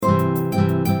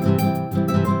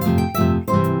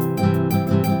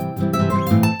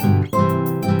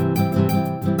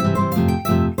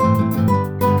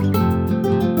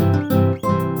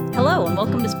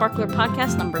Sparkler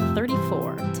Podcast number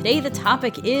 34. Today the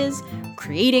topic is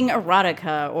creating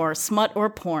erotica, or smut, or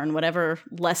porn, whatever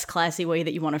less classy way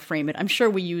that you want to frame it. I'm sure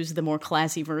we use the more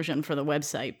classy version for the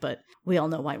website, but we all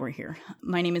know why we're here.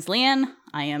 My name is Lianne.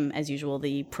 I am, as usual,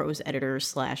 the prose editor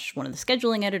 / one of the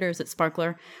scheduling editors at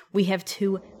Sparkler. We have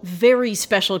two very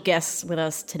special guests with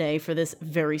us today for this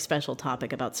very special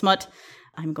topic about smut.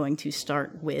 I'm going to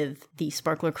start with the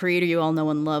Sparkler creator you all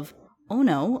know and love,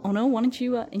 Ono. Ono, why don't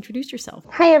you introduce yourself?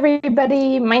 Hi,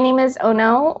 everybody. My name is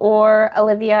Ono, or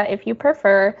Olivia, if you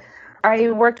prefer.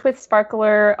 I worked with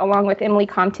Sparkler along with Emily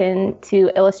Compton to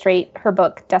illustrate her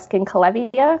book, Dusk and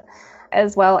Kalevia,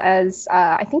 as well as,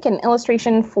 I think, an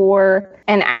illustration for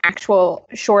an actual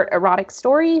short erotic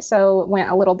story. So it went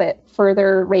a little bit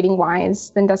further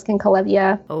rating-wise than Dusk and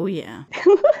Kalevia. Oh, yeah.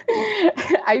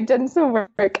 I've done some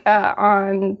work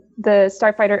on the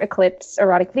Starfighter Eclipse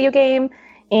erotic video game,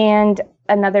 and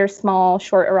another small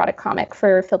short erotic comic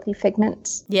for Filthy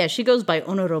Figments. Yeah, she goes by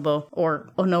Onorobo, or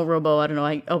Onorobo, I don't know,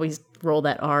 I always roll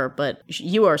that R, but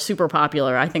you are super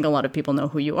popular. I think a lot of people know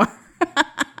who you are.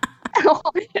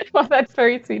 Well, that's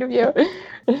very sweet of you.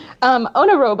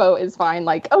 Onorobo is fine,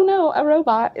 like, oh no, a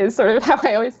robot is sort of how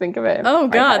I always think of it. Oh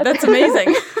god, that's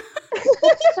amazing.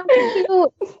 So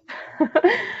cute.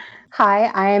 Hi,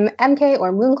 I'm MK,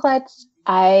 or Moonklutz.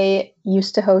 I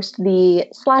used to host the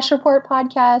Slash Report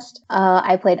podcast.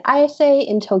 I played Ayase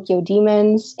in Tokyo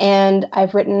Demons, and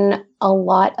I've written a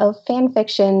lot of fan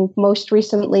fiction, most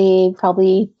recently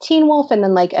probably Teen Wolf, and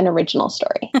then like an original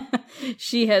story.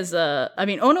 She has,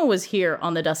 Ono was here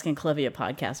on the Dusk and Kalevia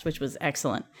podcast, which was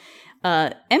excellent.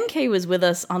 MK was with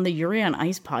us on the Yuri on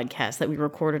Ice podcast that we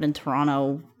recorded in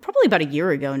Toronto probably about a year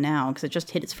ago now, because it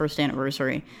just hit its first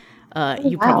anniversary.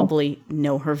 You probably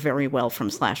know her very well from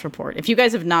Slash Report. If you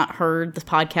guys have not heard the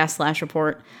podcast Slash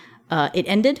Report, it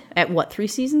ended at what, 3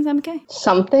 seasons, MK?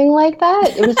 Something like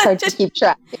that. It was hard to keep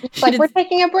track. It's like, we're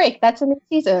taking a break. That's a new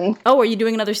season. Oh, are you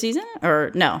doing another season?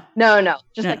 Or no? No.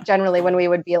 Just like generally when we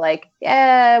would be like,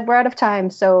 yeah, we're out of time,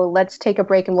 so let's take a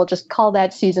break and we'll just call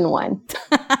that season 1.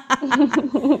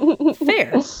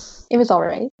 Fair. It was all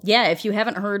right. Yeah, if you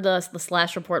haven't heard the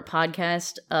Slash Report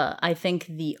podcast, I think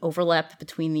the overlap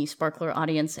between the Sparkler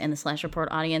audience and the Slash Report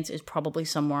audience is probably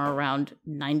somewhere around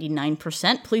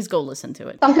 99%. Please go listen to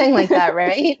it. Something like that,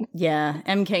 right? Yeah,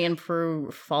 MK and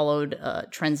Prue followed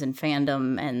trends in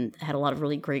fandom and had a lot of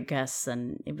really great guests,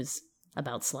 and it was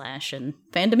about Slash and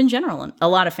fandom in general, and a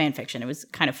lot of fan fiction. It was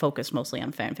kind of focused mostly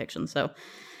on fan fiction, so...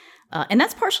 and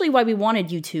that's partially why we wanted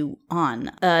you two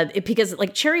on, because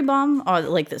like Cherry Bomb, or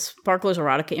like the Sparkler's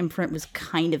erotica imprint, was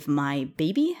kind of my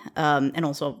baby, and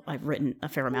also I've written a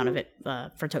fair amount of it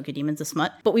for Tokyo Demons, the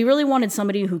Smut. But we really wanted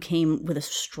somebody who came with a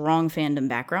strong fandom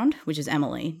background, which is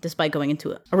Emily, despite going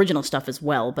into original stuff as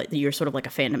well. But you're sort of like a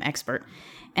fandom expert.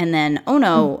 And then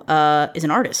Ono is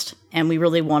an artist, and we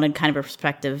really wanted kind of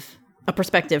a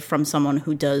perspective from someone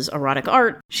who does erotic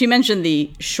art. She mentioned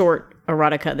the short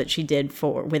erotica that she did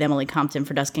with Emily Compton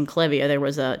for Dusk and Kalevia. There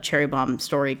was a Cherry Bomb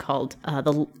story called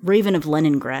The Raven of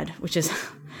Leningrad, which is,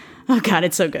 oh god,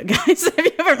 it's so good, guys. Have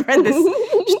you ever read this?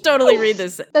 You should totally read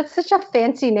this. That's such a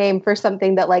fancy name for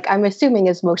something that, like, I'm assuming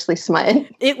is mostly smut.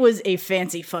 It was a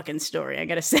fancy fucking story, I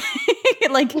gotta say.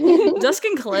 Like, Dusk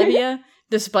and Kalevia,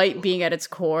 despite being at its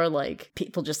core, like,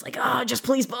 people just like, oh, just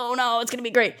please, oh no, it's gonna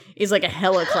be great. It's like a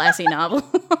hella classy novel.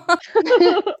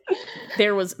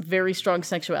 There was very strong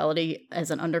sexuality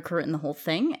as an undercurrent in the whole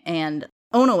thing, and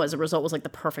Ono, as a result, was like the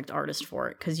perfect artist for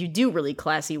it, because you do really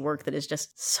classy work that is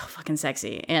just so fucking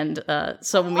sexy. And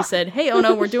so when we said, hey,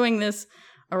 Ono, we're doing this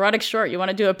erotic short, you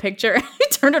want to do a picture? You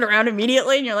turned it around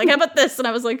immediately, and you're like, how about this? And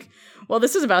I was like, well,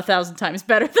 this is about 1,000 times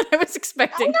better than I was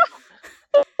expecting.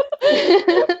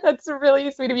 That's really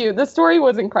sweet of you. The story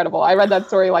was incredible. I read that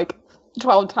story like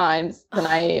 12 times, and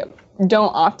I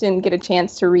don't often get a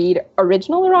chance to read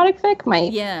original erotic fic.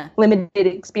 My limited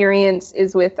experience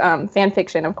is with fan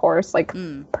fiction, of course, like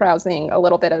browsing a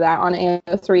little bit of that on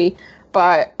AO3.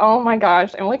 But oh my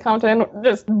gosh, Emily Compton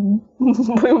just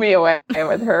blew me away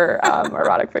with her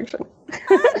erotic fiction.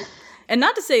 And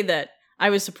not to say that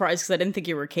I was surprised, because I didn't think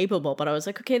you were capable, but I was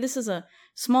like, okay, this is a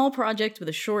small project with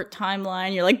a short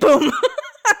timeline. You're like, boom.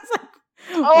 I was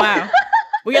like, wow,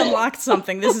 we unlocked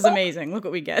something. This is amazing. Look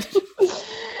what we get.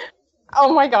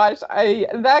 Oh my gosh. I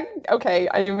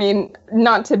mean,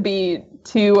 not to be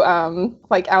too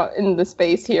like out in the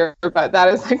space here, but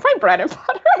that is like my bread and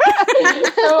butter.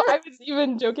 So I was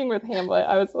even joking with Hamlet.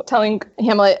 I was telling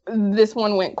Hamlet this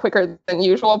one went quicker than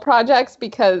usual projects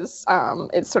because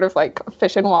it's sort of like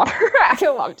fish in water. I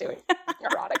love doing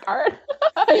erotic art.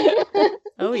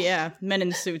 Oh yeah, men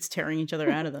in suits tearing each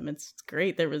other out of them. It's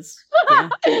great. There was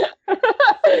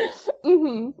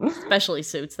Especially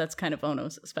suits. That's kind of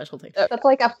Ono's specialty. That's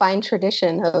like a fine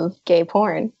tradition of gay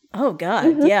porn. Oh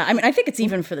God, yeah. I mean, I think it's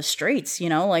even for the straights, you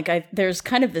know, like there's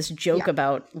kind of this joke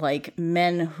about like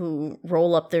men who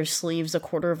roll up their sleeves a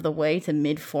quarter of the way to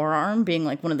mid forearm being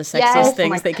like one of the sexiest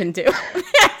things they can do.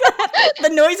 The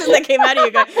noises that came out of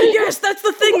you go, yes, that's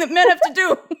the thing that men have to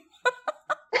do.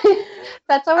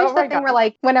 That's always the thing where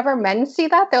like whenever men see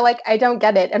that, they're like, I don't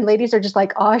get it. And ladies are just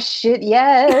like, oh shit,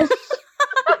 yes.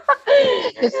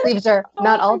 His sleeves are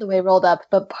not all the way rolled up,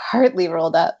 but partly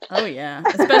rolled up. Oh yeah,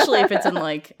 especially if it's in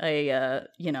like a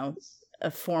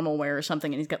a formal wear or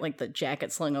something, and he's got like the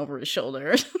jacket slung over his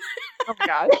shoulders. Oh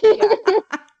god, yeah.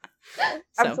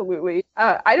 Absolutely.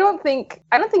 I don't think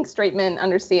straight men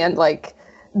understand like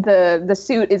the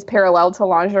suit is parallel to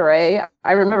lingerie.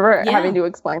 I remember having to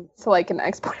explain to like an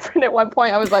ex-boyfriend at one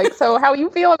point. I was like, so how you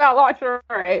feel about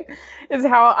lingerie is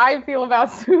how I feel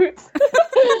about suits.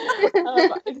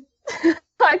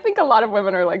 I think a lot of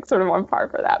women are like sort of on par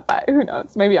for that, but who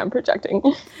knows? Maybe I'm projecting.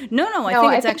 No, I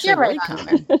think it's actually really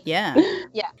common. Yeah.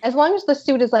 Yeah. As long as the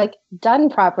suit is like done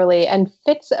properly and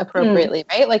fits appropriately,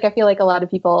 right? Like I feel like a lot of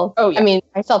people, I mean,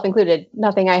 myself included,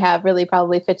 nothing I have really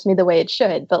probably fits me the way it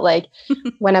should. But like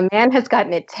when a man has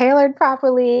gotten it tailored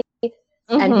properly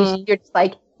and you're just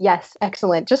like, yes,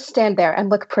 excellent. Just stand there and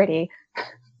look pretty.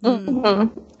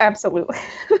 Absolutely.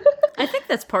 I think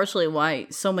that's partially why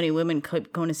so many women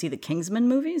keep going to see the Kingsman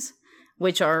movies,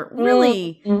 which are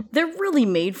really they're really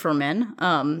made for men.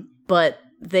 But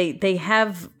they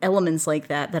have elements like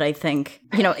that I think,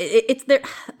 you know,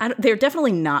 they're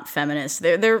definitely not feminist.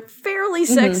 They're fairly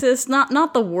sexist,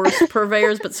 not the worst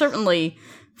purveyors, but certainly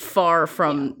far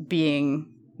from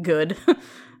being good.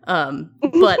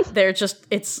 But they're just,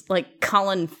 it's like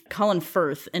Colin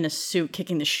Firth in a suit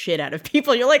kicking the shit out of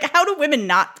people. You're like, how do women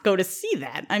not go to see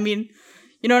that? I mean,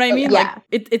 you know what I mean? Yeah.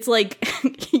 Like it's like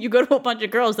you go to a bunch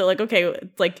of girls, they're like, okay,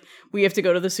 it's like we have to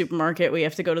go to the supermarket, we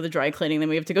have to go to the dry cleaning, then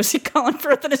we have to go see Colin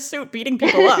Firth in a suit beating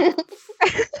people up.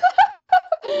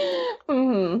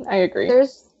 I agree.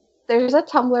 There's a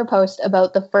Tumblr post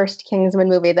about the first Kingsman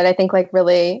movie that I think like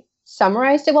really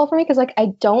summarized it well for me, because like I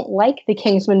don't like the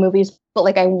Kingsman movies, but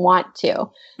like I want to.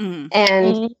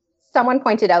 And someone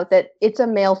pointed out that it's a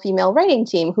male-female writing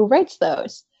team who writes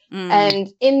those. And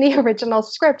in the original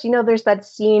script, you know, there's that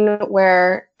scene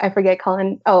where I forget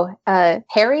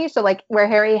Harry. So like where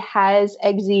Harry has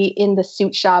Eggsy in the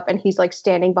suit shop and he's like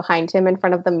standing behind him in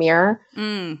front of the mirror.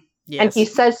 Yes. And he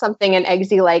says something and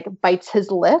Eggsy like bites his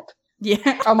lip.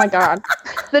 Yeah. Oh my God.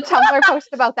 The Tumblr post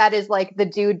about that is like the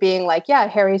dude being like, yeah,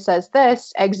 Harry says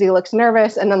this, Eggsy looks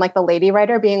nervous. And then like the lady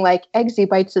writer being like, Eggsy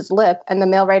bites his lip. And the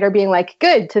male writer being like,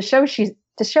 good, to show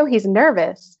he's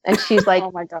nervous. And she's like, oh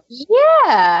my gosh.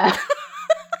 Yeah,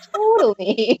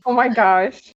 totally. Oh my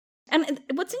gosh. And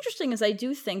what's interesting is I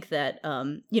do think that,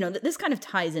 you know, this kind of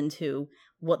ties into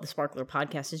what the Sparkler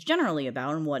podcast is generally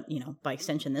about and what, you know, by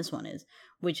extension this one is,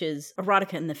 which is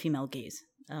erotica and the female gaze.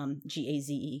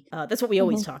 Gaze. That's what we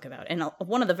always talk about. And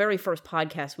one of the very first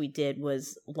podcasts we did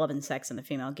was Love and Sex and the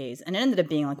Female Gaze. And it ended up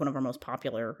being like one of our most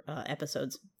popular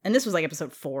episodes. And this was like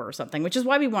episode 4 or something, which is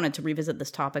why we wanted to revisit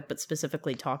this topic, but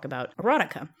specifically talk about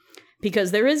erotica.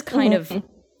 Because there is kind of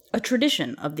a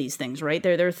tradition of these things, right?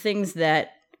 There are things that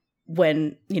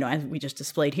when, you know, as we just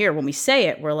displayed here, when we say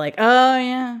it, we're like, oh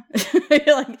yeah,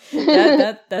 like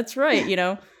that's right, you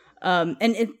know?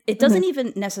 And it doesn't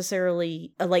even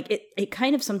necessarily, like, it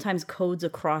kind of sometimes codes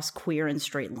across queer and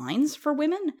straight lines for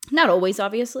women. Not always,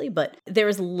 obviously, but there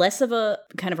is less of a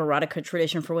kind of erotica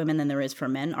tradition for women than there is for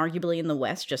men, arguably in the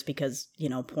West, just because, you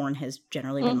know, porn has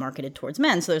generally been marketed towards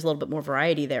men, so there's a little bit more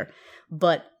variety there.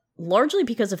 But largely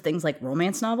because of things like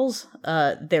romance novels,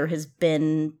 there has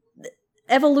been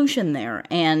evolution there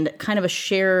and kind of a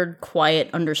shared, quiet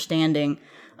understanding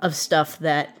of stuff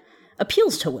that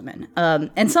appeals to women.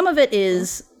 And some of it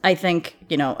is, I think,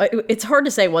 you know, it's hard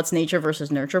to say what's nature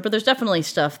versus nurture, but there's definitely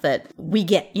stuff that we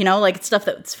get, you know, like it's stuff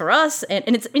that's for us.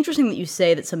 And it's interesting that you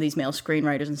say that some of these male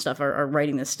screenwriters and stuff are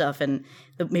writing this stuff, and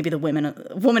maybe the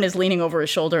woman is leaning over his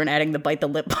shoulder and adding the bite the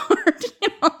lip part, you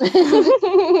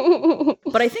know?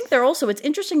 But I think it's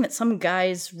interesting that some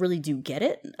guys really do get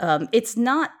it. It's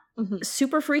not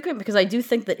super frequent, because I do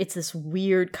think that it's this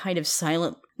weird kind of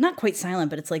silent, not quite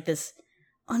silent, but it's like this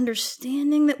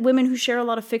understanding that women who share a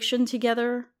lot of fiction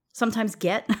together sometimes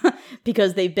get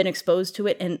because they've been exposed to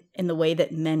it in the way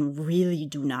that men really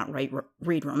do not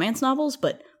read romance novels,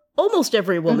 but almost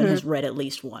every woman has read at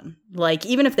least one. Like,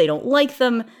 even if they don't like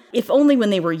them, if only when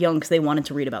they were young because they wanted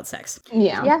to read about sex.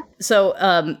 Yeah. So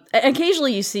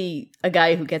occasionally you see a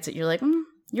guy who gets it, you're like,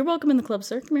 you're welcome in the club,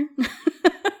 sir. Come here.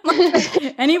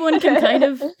 Anyone can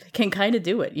kind of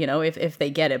do it, you know, if they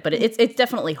get it. But it's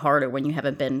definitely harder when you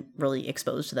haven't been really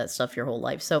exposed to that stuff your whole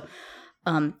life. So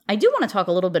I do want to talk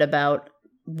a little bit about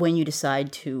when you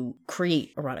decide to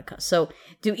create erotica. So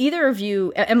do either of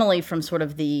you, Emily from sort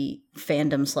of the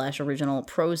fandom / original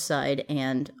prose side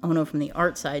and Ono from the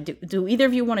art side, do either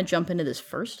of you want to jump into this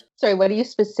first? Sorry, what do you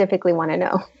specifically want to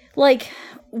know? Like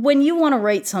when you want to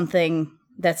write something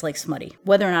that's like smutty,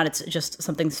 whether or not it's just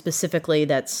something specifically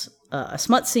that's a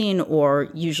smut scene, or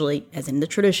usually, as in the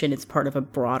tradition, it's part of a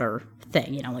broader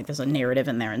thing, you know, like there's a narrative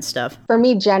in there and stuff. For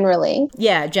me, generally.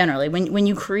 Yeah, generally, when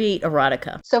you create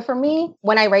erotica. So for me,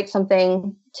 when I write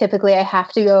something, typically I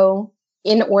have to go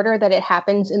in order that it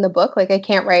happens in the book. Like I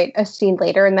can't write a scene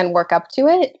later and then work up to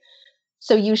it.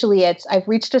 So usually it's, I've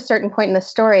reached a certain point in the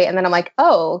story and then I'm like,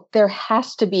 oh, there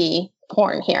has to be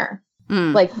porn here.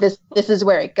 Like this is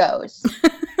where it goes.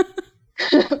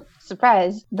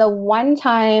 Surprise. The one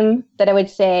time that I would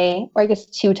say, or I guess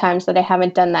 2 times that I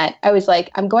haven't done that, I was like,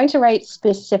 I'm going to write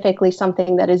specifically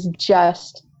something that is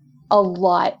just a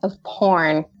lot of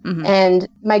porn. Mm-hmm. And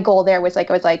my goal there was like,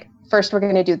 I was like, first we're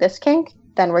going to do this kink,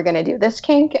 then we're going to do this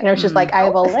kink. And I was just like, I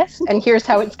have a list and here's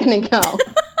how it's going to go.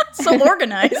 So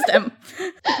organized.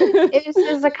 It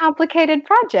is a complicated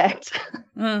project.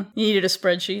 You needed a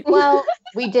spreadsheet. Well,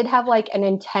 we did have like an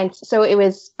intense, so it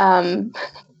was,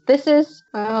 this is,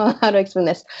 how do I explain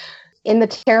this? In the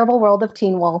terrible world of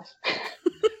Teen Wolf,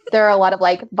 there are a lot of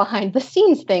like behind the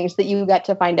scenes things that you get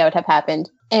to find out have happened.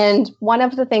 And one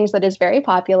of the things that is very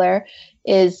popular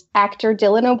is actor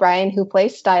Dylan O'Brien, who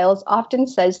plays Styles, often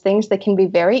says things that can be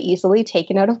very easily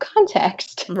taken out of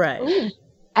context. Right. Ooh.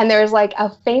 And there's like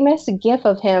a famous gif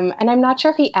of him, and I'm not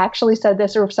sure if he actually said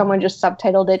this or if someone just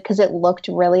subtitled it because it looked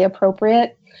really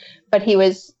appropriate, but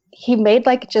he made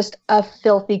like just a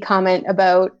filthy comment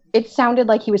about, it sounded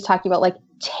like he was talking about like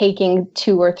taking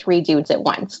 2 or 3 dudes at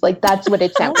once. Like that's what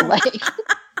it sounded like.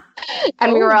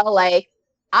 And we were all like,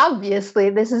 obviously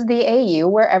this is the AU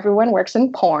where everyone works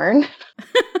in porn.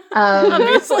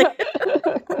 Obviously.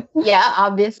 Yeah,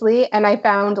 obviously. And I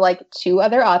found like 2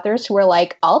 other authors who were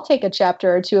like, I'll take a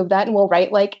chapter or 2 of that and we'll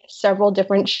write like several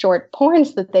different short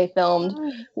porns that they filmed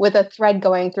with a thread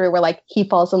going through where like he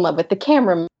falls in love with the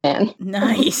cameraman.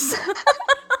 Nice.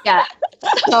 Yeah.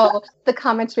 So the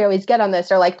comments we always get on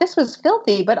this are like, this was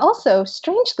filthy, but also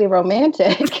strangely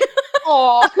romantic.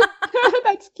 Oh,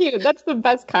 that's cute. That's the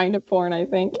best kind of porn, I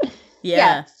think.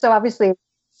 Yeah. So obviously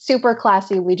super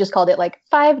classy. We just called it like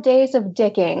 5 days of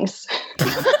dickings.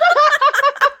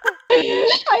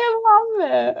 I love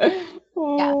it.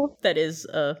 Oh. Yeah. That is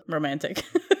romantic.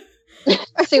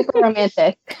 Super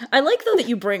romantic. I like though that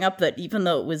you bring up that even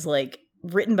though it was like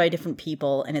written by different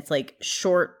people and it's like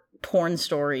short porn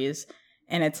stories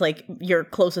and it's like your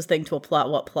closest thing to a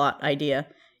plot idea,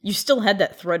 you still had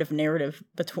that thread of narrative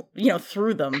between, you know,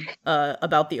 through them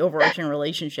about the overarching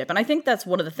relationship. And I think that's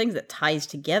one of the things that ties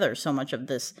together so much of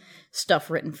this stuff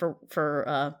written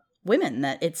for women,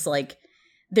 that it's like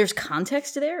there's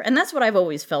context there. And that's what I've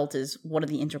always felt is one of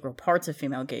the integral parts of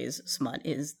female gaze smut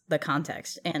is the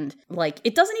context. And like,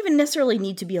 it doesn't even necessarily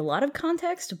need to be a lot of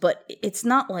context, but it's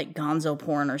not like gonzo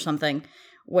porn or something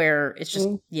where it's just,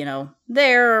 you know,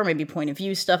 there, or maybe point of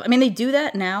view stuff. I mean, they do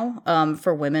that now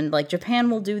for women. Like Japan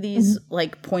will do these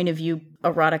like point of view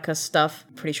erotica stuff.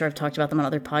 Pretty sure I've talked about them on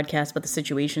other podcasts, but the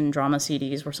situation drama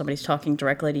CDs where somebody's talking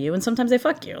directly to you and sometimes they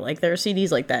fuck you. Like there are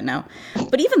CDs like that now.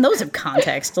 But even those have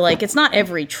context. Like it's not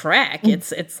every track.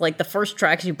 It's like the first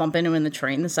track is you bump into him in the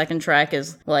train. The second track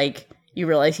is like you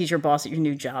realize he's your boss at your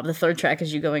new job. The third track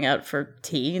is you going out for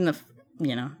tea, and the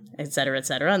you know, et cetera, et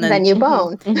cetera. And then you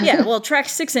bone. Yeah, well,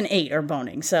 tracks 6 and 8 are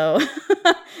boning. So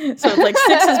it's like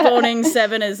 6 is boning,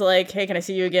 7 is like, hey, can I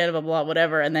see you again, blah, blah,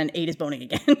 whatever. And then 8 is boning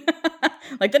again.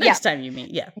 Like the next time you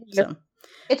meet. Yeah. So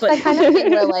it's that kind of thing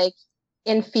where like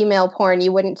in female porn,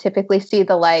 you wouldn't typically see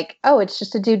the like, oh, it's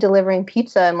just a dude delivering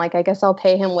pizza and like, I guess I'll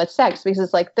pay him with sex, because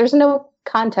it's like, there's no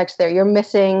context there. You're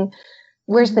missing,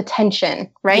 where's the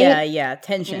tension, right? Yeah.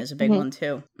 Tension is a big one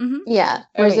too. Mm-hmm. Yeah.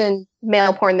 Whereas in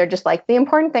male porn, they're just like, the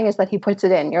important thing is that he puts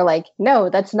it in. You're like, no,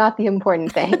 that's not the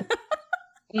important thing.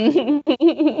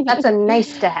 That's a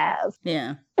nice to have.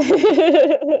 Yeah.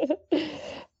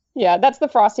 Yeah, that's the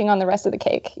frosting on the rest of the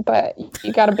cake, but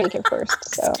you got to bake it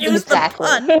first. So. Exactly.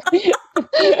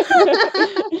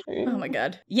 Oh my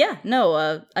god. Yeah,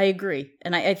 no, I agree.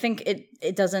 And I think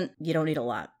it doesn't, you don't need a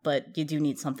lot, but you do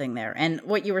need something there. And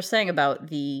what you were saying about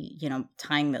the, you know,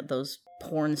 tying those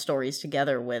porn stories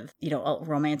together with, you know, a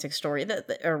romantic story,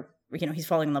 or he's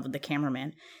falling in love with the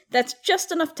cameraman. That's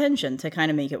just enough tension to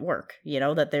kind of make it work,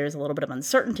 that there's a little bit of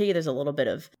uncertainty. There's a little bit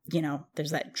of,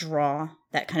 there's that draw,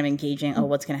 that kind of engaging. Oh,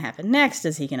 what's going to happen next?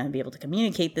 Is he going to be able to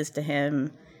communicate this to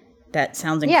him? That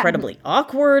sounds incredibly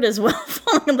awkward as well.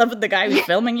 Falling in love with the guy who's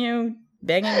filming you,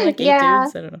 banging like 8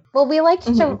 dudes. I don't know. Well, we liked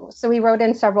to, so we wrote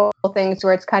in several things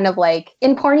where it's kind of like,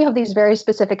 in porn, you have these very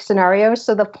specific scenarios.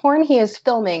 So the porn he is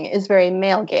filming is very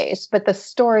male gaze, but the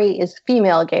story is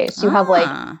female gaze. You have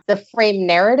like, the frame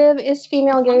narrative is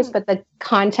female gaze, but the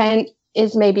content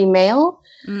is maybe male.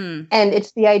 And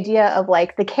it's the idea of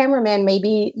like the cameraman may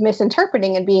be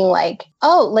misinterpreting and being like,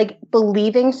 oh, like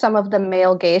believing some of the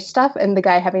male gaze stuff, and the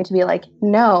guy having to be like,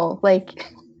 no,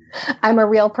 like I'm a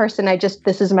real person.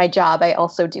 This is my job. I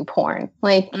also do porn.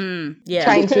 Like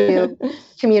trying to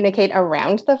communicate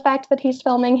around the fact that he's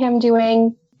filming him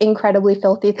doing incredibly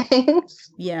filthy things.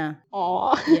 Yeah.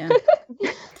 Aww. Yeah.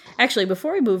 Actually,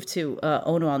 before we move to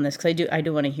Ono on this, because I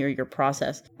do want to hear your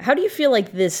process. How do you feel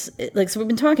like this, so we've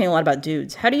been talking a lot about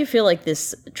dudes. How do you feel like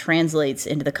this translates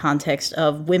into the context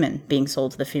of women being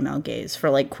sold to the female gaze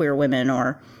for like queer women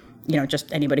or,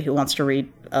 just anybody who wants to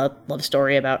read a love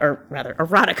story about, or rather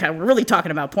erotica. We're really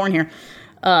talking about porn here.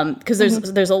 Because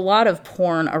there's a lot of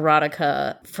porn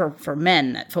erotica for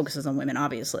men that focuses on women,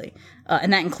 obviously.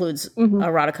 And that includes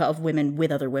erotica of women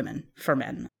with other women for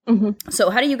men. So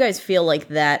how do you guys feel like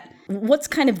that? What's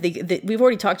kind of the we've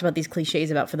already talked about these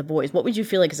cliches about for the boys. What would you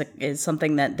feel like is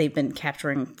something that they've been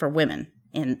capturing for women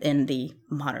in the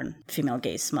modern female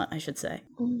gaze smut, I should say?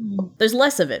 There's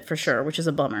less of it for sure, which is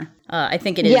a bummer. I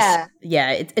think it is.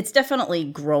 It's definitely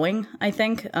growing, I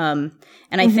think. And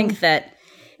I think that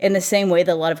in the same way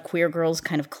that a lot of queer girls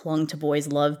kind of clung to boys'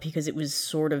 love because it was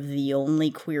sort of the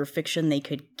only queer fiction they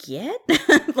could get.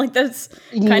 Like that's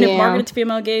kind of marketed to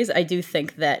female gaze. I do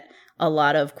think that a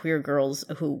lot of queer girls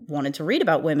who wanted to read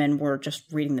about women were just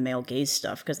reading the male gaze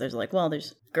stuff because there's like, well,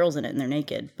 there's girls in it and they're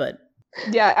naked, but...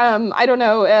 Yeah, I don't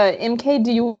know. MK,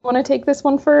 do you want to take this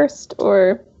one first,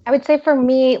 or...? I would say for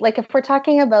me, like if we're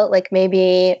talking about like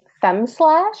maybe femme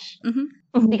slash,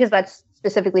 because that's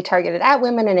specifically targeted at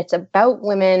women and it's about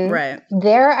women. Right.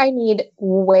 There I need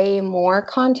way more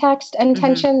context and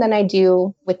tension than I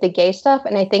do with the gay stuff.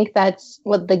 And I think that's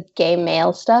with the gay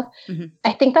male stuff.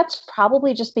 I think that's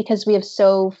probably just because we have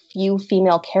so few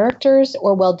female characters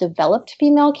or well-developed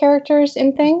female characters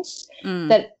in things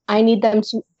that I need them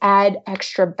to add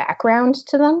extra background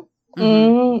to them.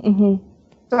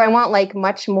 So I want like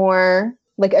much more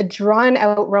like a drawn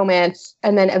out romance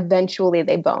and then eventually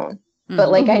they bone. But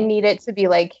like I need it to be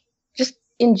like just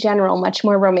in general much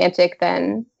more romantic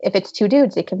than if it's two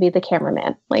dudes, it can be the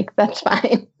cameraman. Like that's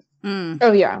fine.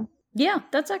 Oh yeah. Yeah,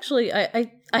 that's actually I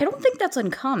don't think that's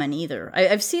uncommon either.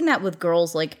 I've seen that with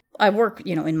girls. Like I work,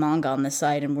 in manga on this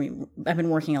side, and I've been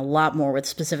working a lot more with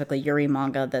specifically Yuri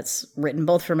manga that's written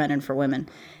both for men and for women.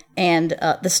 And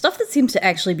the stuff that seems to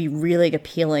actually be really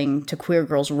appealing to queer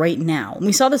girls right now, and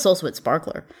we saw this also at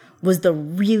Sparkler, was the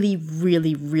really,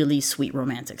 really, really sweet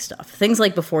romantic stuff. Things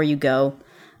like Before You Go,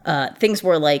 things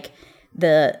where like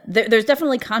there's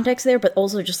definitely context there, but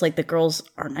also just like the girls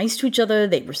are nice to each other,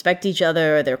 they respect each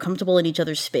other, they're comfortable in each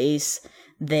other's space,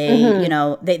 they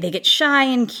they get shy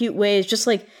in cute ways, just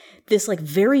like this like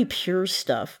very pure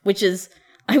stuff, which is,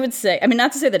 I would say, I mean,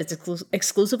 not to say that it's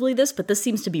exclusively this, but this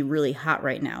seems to be really hot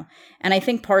right now. And I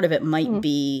think part of it might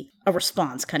be a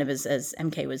response, kind of as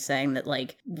MK was saying, that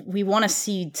like we want to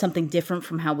see something different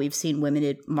from how we've seen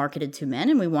women marketed to men,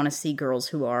 and we want to see girls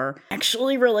who are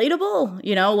actually relatable,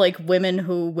 like women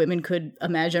who women could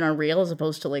imagine are real, as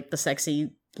opposed to like the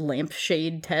sexy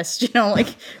lampshade test,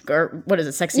 like, or what is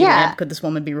it, sexy lamp? Could this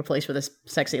woman be replaced with a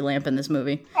sexy lamp in this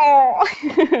movie? Oh.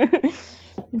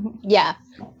 Yeah.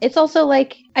 It's also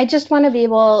like, I just want to be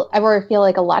able, I feel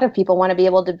like a lot of people want to be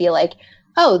able to be like,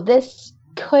 oh, this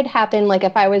could happen. Like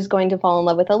if I was going to fall in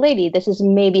love with a lady, this is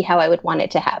maybe how I would want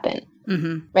it to happen.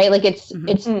 Right? Like it's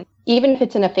even if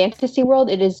it's in a fantasy world,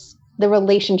 it is, the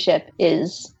relationship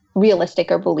is realistic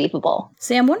or believable.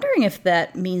 See, I'm wondering if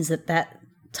that means that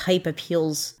type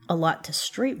appeals a lot to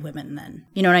straight women then.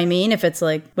 You know what I mean? If it's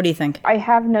like, what do you think? I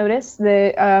have noticed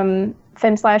that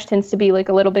femme slash tends to be like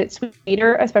a little bit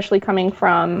sweeter, especially coming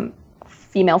from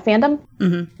female fandom.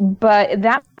 But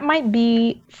that might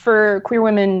be, for queer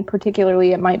women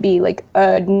particularly, it might be like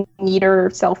a neater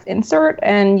self-insert,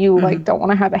 and you like don't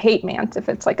want to have a hate mant if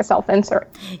it's like a self-insert.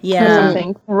 Yeah. Or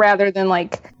something, rather than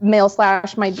like male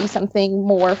slash might be something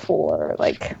more for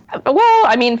like, well,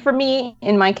 I mean, for me,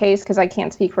 in my case, because I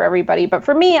can't speak for everybody, but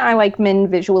for me, I like men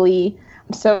visually,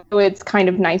 so it's kind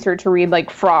of nicer to read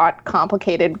like fraught,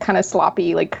 complicated, kind of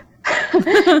sloppy, like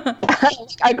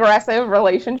aggressive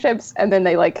relationships, and then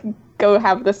they like go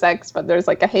have the sex, but there's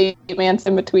like a hate mance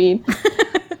in between.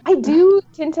 I do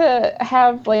tend to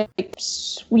have like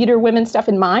sweeter women stuff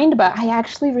in mind, but I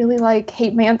actually really like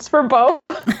hate mance for both.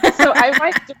 So I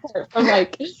might differ from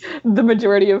like the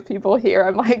majority of people here.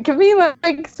 I'm like, give me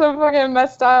like some fucking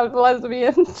messed up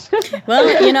lesbians.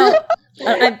 Well, you know,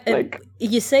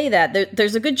 you say that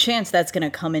there's a good chance that's going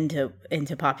to come into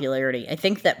popularity. I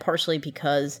think that partially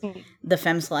because the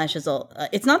femme/slash is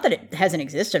it's not that it hasn't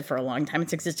existed for a long time.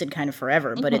 It's existed kind of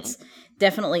forever, but it's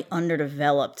definitely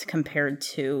underdeveloped compared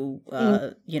to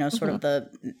sort of the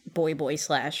boy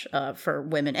slash for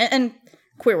women and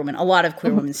queer women. A lot of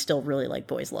queer women still really like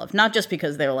boys love, not just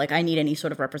because they're like, I need any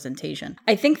sort of representation.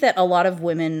 I think that a lot of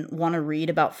women want to read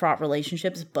about fraught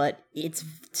relationships, but it's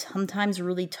sometimes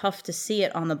really tough to see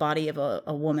it on the body of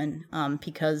a woman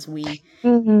because we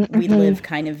live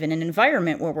kind of in an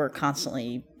environment where we're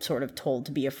constantly sort of told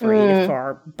to be afraid for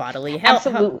our bodily health.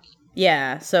 Absolutely.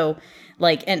 Yeah. So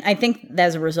like, and I think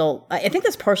as a result, I think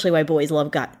that's partially why boys love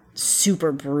got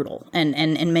super brutal, and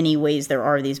in many ways there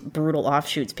are these brutal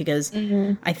offshoots because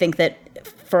I think that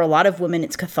for a lot of women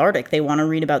it's cathartic. They want to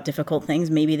read about difficult things,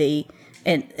 maybe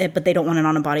but they don't want it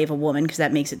on a body of a woman because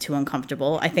that makes it too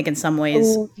uncomfortable. I think in some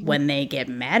ways when they get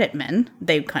mad at men,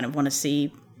 they kind of want to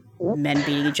see men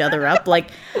beating each other up. Like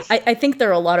I think there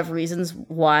are a lot of reasons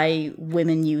why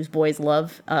women use boys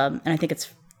love, and I think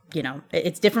it's, you know,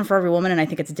 it's different for every woman, and I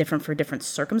think it's different for different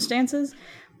circumstances.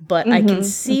 But I can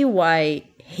see why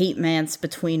hate mance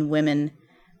between women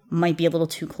might be a little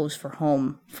too close for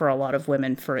home for a lot of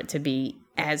women for it to be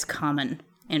as common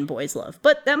in boys love.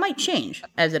 But that might change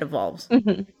as it evolves.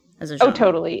 As a genre. Oh,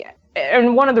 totally.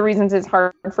 And one of the reasons it's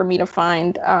hard for me to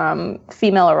find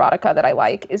female erotica that I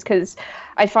like is because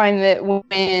I find that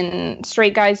when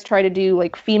straight guys try to do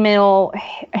like female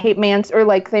hate mance, or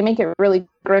like they make it really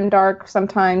grimdark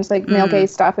sometimes, like male gay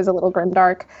stuff is a little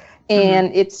grimdark,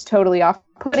 and it's totally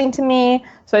off-putting to me.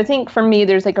 So I think for me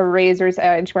there's like a razor's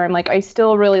edge where I'm like, I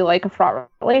still really like a fraught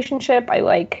relationship. I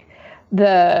like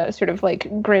the sort of like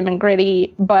grim and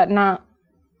gritty, but not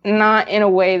in a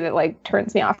way that like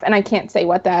turns me off. And I can't say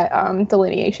what that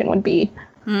delineation would be.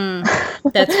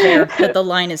 That's fair. But the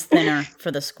line is thinner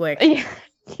for the squick.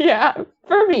 Yeah,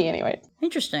 for me anyway.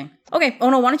 Interesting. Okay,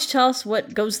 Ono, why don't you tell us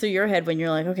what goes through your head when you're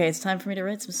like, okay, it's time for me to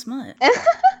write some smut?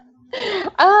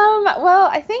 Well,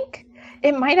 I think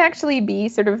it might actually be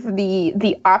sort of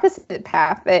the opposite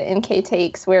path that NK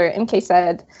takes, where NK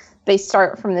said they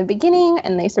start from the beginning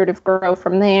and they sort of grow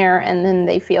from there, and then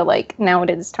they feel like now it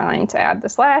is time to add the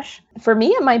slash. For me,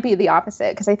 it might be the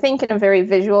opposite, because I think in a very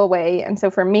visual way. And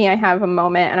so for me, I have a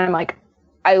moment and I'm like,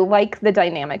 I like the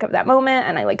dynamic of that moment,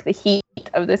 and I like the heat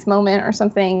of this moment or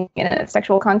something in a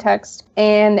sexual context.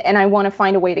 And I want to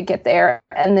find a way to get there.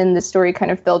 And then the story kind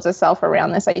of builds itself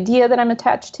around this idea that I'm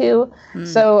attached to.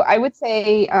 So I would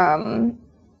say,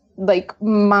 like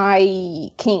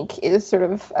my kink is sort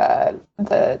of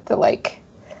the like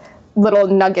little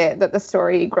nugget that the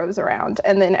story grows around,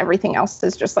 and then everything else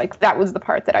is just like, that was the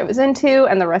part that I was into,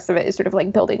 and the rest of it is sort of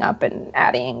like building up and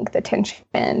adding the tension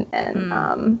and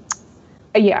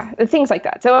things like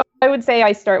that. So I would say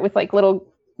I start with like little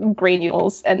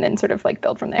granules and then sort of like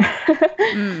build from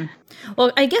there.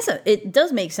 Well, I guess it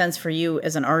does make sense for you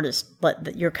as an artist, but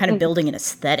that you're kind of building an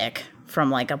aesthetic from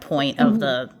like a point of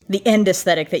the end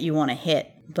aesthetic that you want to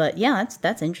hit. But yeah,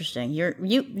 that's interesting.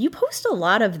 You post a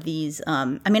lot of these. I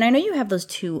mean, I know you have those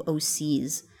 2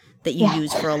 OCs that you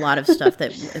use for a lot of stuff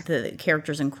that the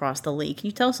characters in Cross the Lake. Can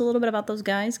you tell us a little bit about those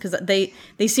guys? Because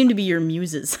they seem to be your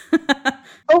muses.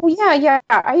 Oh yeah,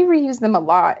 I reuse them a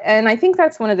lot, and I think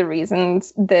that's one of the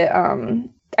reasons that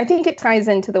I think it ties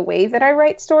into the way that I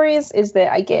write stories, is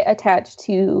that I get attached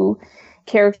to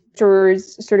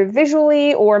characters sort of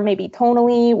visually or maybe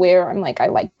tonally, where I'm like, I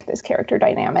like this character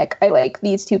dynamic. I like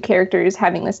these 2 characters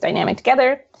having this dynamic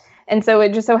together. And so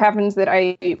it just so happens that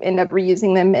I end up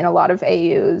reusing them in a lot of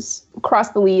AUs. Cross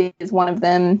the Lead is one of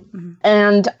them.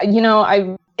 And, you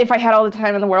know, if I had all the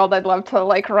time in the world, I'd love to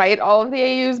like write all of the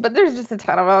AUs, but there's just a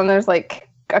ton of them. There's like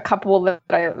a couple that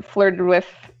I flirted with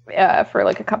for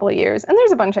like a couple of years, and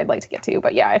there's a bunch I'd like to get to.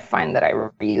 But yeah, I find that I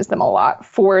reuse them a lot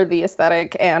for the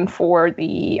aesthetic and for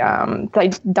the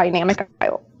dynamic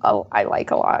I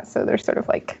like a lot. So they're sort of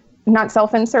like not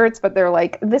self-inserts, but they're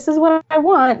like, this is what I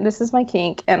want, this is my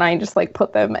kink, and I just like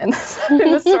put them in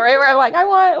the story where I'm like, I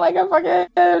want like a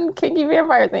fucking kinky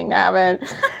vampire thing to happen.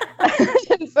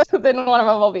 And so then one of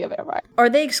them will be a vampire. Are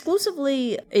they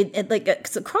exclusively like,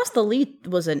 'cause Across the Lead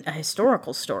was a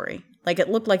historical story, Like, it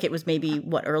looked like it was maybe,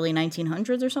 early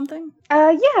 1900s or something?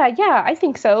 Yeah, I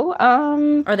think so.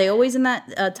 Are they always in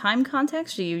that time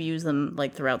context? Or do you use them,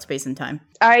 like, throughout space and time?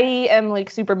 I am,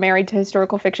 like, super married to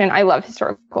historical fiction. I love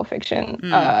historical fiction.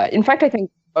 In fact, I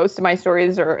think most of my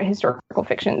stories are historical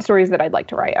fiction, stories that I'd like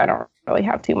to write. I don't really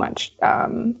have too much,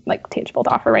 like, tangible to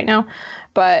offer right now.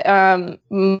 But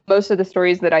most of the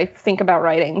stories that I think about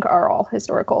writing are all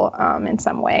historical in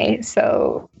some way.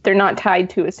 So they're not tied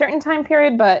to a certain time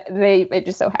period, but it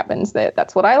just so happens that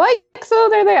that's what I like. So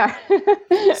there they are.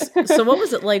 So what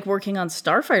was it like working on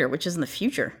Starfighter, which is in the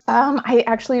future? I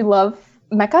actually love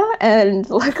mecha, and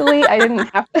luckily I didn't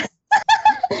have to.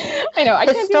 I know.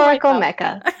 Historical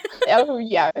mecha. Oh,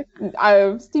 yeah.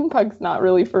 Steampunk's not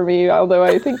really for me, although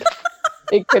I think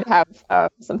it could have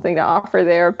something to offer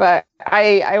there. But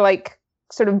I like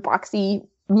sort of boxy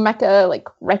mecha, like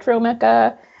retro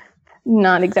mecha,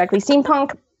 not exactly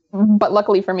steampunk. But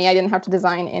luckily for me, I didn't have to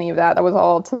design any of that. That was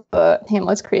all to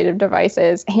Hamlet's creative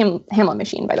devices. Hamlet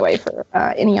Machine, by the way, for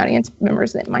any audience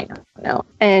members that might not know.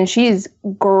 And she's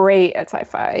great at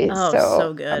sci-fi. Oh,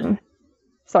 so good.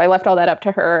 So I left all that up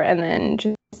to her, and then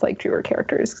just like drew her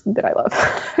characters that I love.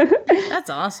 That's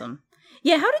awesome.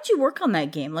 Yeah, how did you work on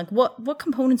that game? Like, what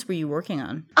components were you working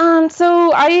on?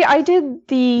 So I did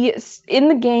in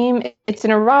the game. It's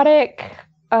an erotic.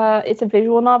 It's a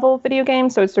visual novel video game,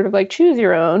 so it's sort of like choose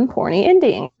your own porny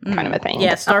ending kind of a thing.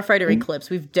 Yeah, Starfighter Eclipse.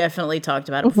 We've definitely talked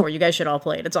about it before. You guys should all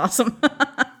play it. It's awesome.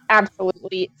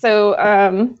 Absolutely. So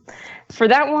for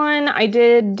that one, I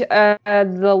did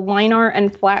the line art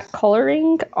and flat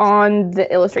coloring on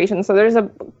the illustrations. So there's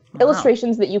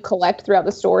illustrations that you collect throughout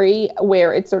the story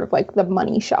where it's sort of like the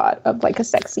money shot of like a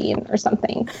sex scene or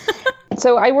something.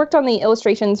 So I worked on the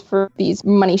illustrations for these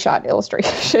money shot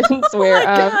illustrations where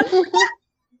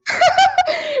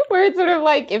where it's sort of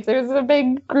like if there's a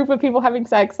big group of people having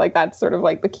sex, like that's sort of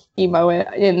like the key moment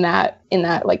in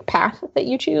that like path that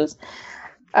you choose.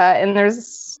 And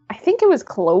I think it was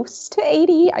close to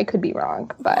 80. I could be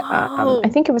wrong, but I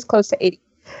think it was close to 80.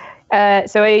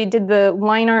 So I did the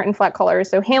line art and flat colors.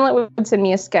 So Hamlet would send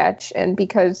me a sketch, and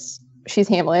because she's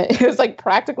Hamlet, it was like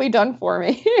practically done for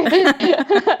me.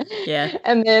 Yeah.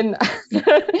 And then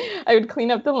I would clean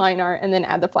up the line art and then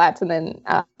add the flats and then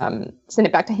send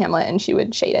it back to Hamlet, and she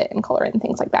would shade it and color it and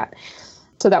things like that.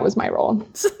 So that was my role.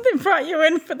 So they brought you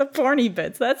in for the porny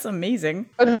bits. That's amazing.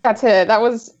 That's it. That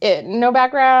was it. No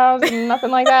background, nothing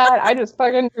like that. I just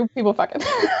fucking drew people fucking.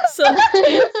 So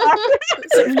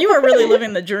you are really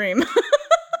living the dream.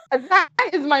 That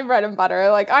is my bread and butter.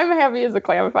 Like, I'm happy as a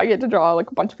clam if I get to draw like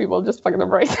a bunch of people just fucking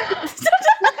embrace.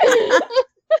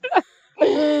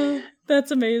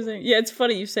 That's amazing. Yeah, it's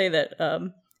funny you say that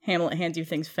Hamlet hands you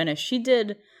things finished. She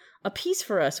did a piece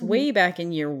for us way back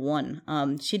in year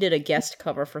 1. She did a guest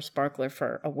cover for Sparkler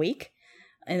for Awake.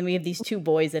 And we have these two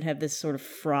boys that have this sort of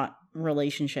fraught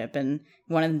relationship, and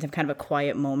one of them had kind of a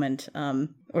quiet moment,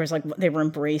 where it's like they were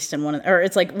embraced, and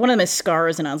it's like one of them has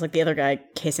scars, and I was like the other guy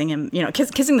kissing him,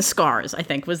 kissing the scars, I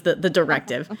think was the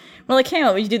directive. We're like, hey,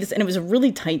 would you do this? And it was a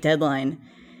really tight deadline.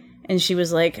 And she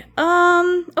was like,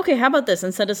 okay, how about this?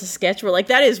 And sent us a sketch. We're like,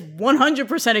 that is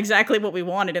 100% exactly what we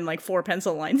wanted in like 4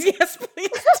 pencil lines. Yes, please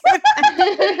do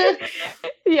that.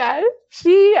 Yeah,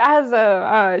 she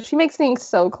has she makes things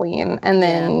so clean. And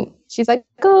then she's like,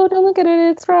 oh, don't look at it,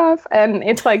 it's rough. And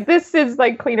it's like, this is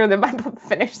like cleaner than my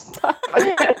finished stuff. And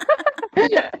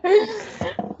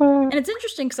it's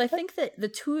interesting because I think that the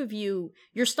two of you,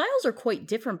 your styles are quite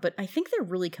different, but I think they're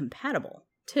really compatible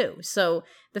too. So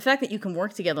the fact that you can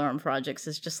work together on projects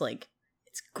is just like,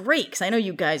 it's great because I know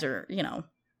you guys are,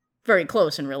 very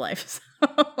close in real life. So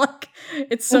like,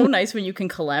 it's so nice when you can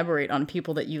collaborate on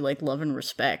people that you like love and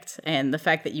respect. And the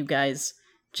fact that you guys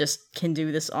just can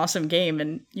do this awesome game,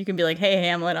 and you can be like, hey,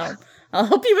 Hamlet, I'll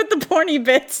help you with the porny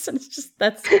bits. And it's just,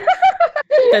 that's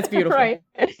beautiful. Right.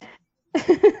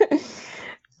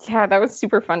 Yeah, that was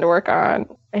super fun to work on.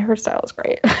 Her style is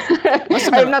great. I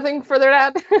have nothing further to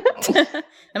add. That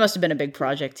must have been a big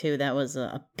project, too. That was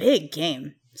a big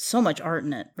game. So much art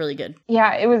in it. Really good.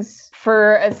 Yeah, it was,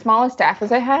 for as small a staff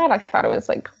as I had, I thought it was,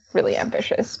 like, really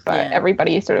ambitious. But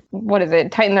everybody sort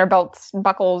of, tighten their belts,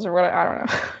 buckles, or what, I don't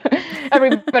know.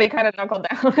 Everybody kind of knuckled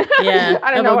down. Yeah,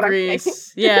 I don't know what grease. I'm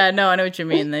saying. Yeah, no, I know what you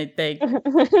mean. They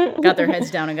got their heads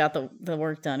down and got the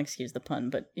work done. Excuse the pun,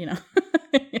 but,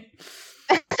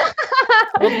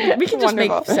 Well, we can just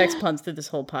make sex puns through this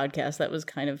whole podcast. That was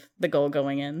kind of the goal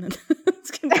going in.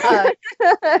 Can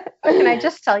I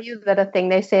just tell you that a thing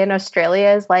they say in Australia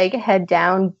is like head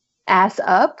down, ass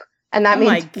up, and that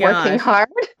means working hard.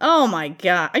 Oh my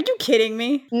god, are you kidding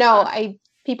me? No,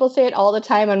 people say it all the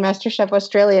time on MasterChef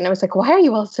Australia, and I was like, why are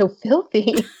you all so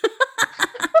filthy?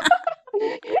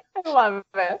 Love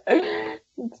it.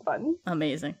 It's fun.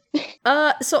 Amazing.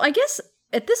 So I guess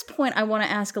at this point I want to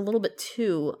ask a little bit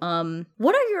too.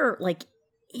 What are your like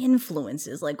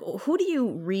influences? Like, who do you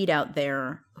read out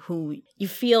there who you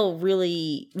feel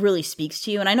really, really speaks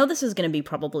to you? And I know this is going to be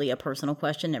probably a personal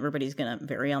question. Everybody's going to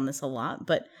vary on this a lot,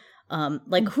 but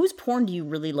like, whose porn do you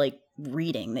really like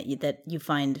reading that you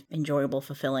find enjoyable,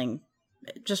 fulfilling?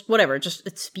 Just whatever, just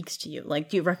it speaks to you. Like,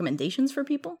 do you have recommendations for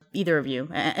people? Either of you.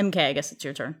 MK, I guess it's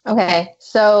your turn. Okay,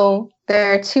 so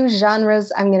there are two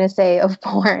genres, I'm going to say, of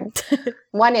porn.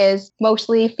 One is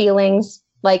mostly feelings,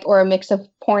 like, or a mix of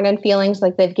porn and feelings,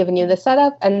 like they've given you the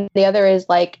setup. And the other is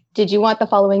like, did you want the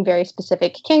following very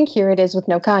specific kink? Here it is with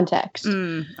no context.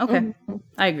 Okay,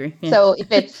 I agree. Yeah. So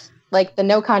if it's like the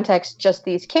no context, just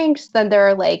these kinks, then there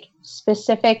are like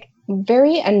specific,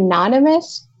 very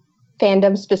anonymous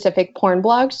fandom specific porn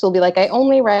blogs. So it'll be like, I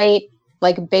only write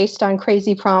like based on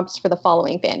crazy prompts for the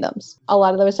following fandoms. A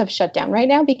lot of those have shut down right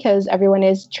now because everyone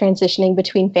is transitioning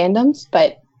between fandoms,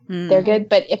 but they're good.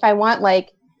 But if I want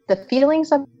like the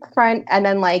feelings up front and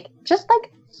then like just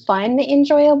like fun,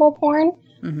 enjoyable porn,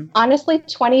 honestly,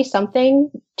 20 something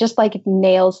just like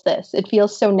nails this. It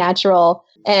feels so natural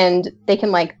and they can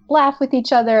like laugh with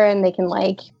each other and they can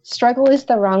like struggle is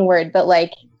the wrong word, but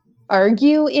like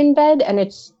argue in bed. And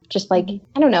it's just like,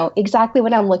 I don't know, exactly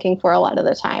what I'm looking for a lot of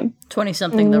the time.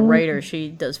 20-something, the writer, she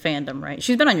does fandom, right?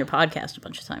 She's been on your podcast a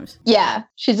bunch of times. Yeah,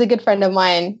 she's a good friend of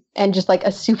mine and just like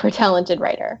a super talented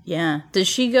writer. Yeah. Does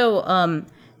she go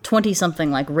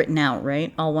 20-something like written out,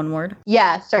 right? All one word?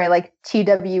 Yeah, sorry, like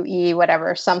TWE,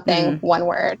 whatever, something, one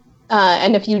word.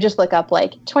 And if you just look up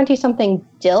like 20-something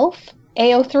DILF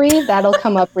AO3, that'll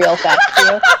come up real fast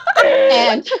too.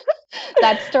 And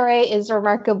that story is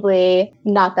remarkably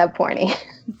not that porny.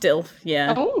 DILF,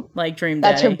 yeah. Oh. Like Dream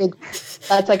Daddy.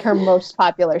 That's like her most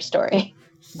popular story.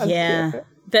 Yeah.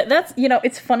 That's, you know,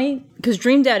 it's funny because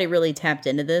Dream Daddy really tapped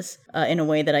into this in a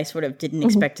way that I sort of didn't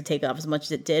expect to take off as much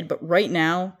as it did. But right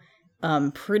now,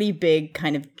 pretty big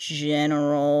kind of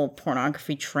general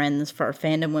pornography trends for our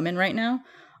fandom women right now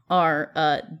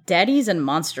are daddies and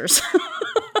monsters.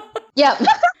 Yep.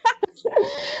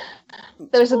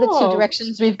 Those are the two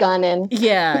directions we've gone in.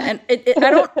 Yeah, and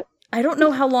I don't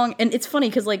know how long, and it's funny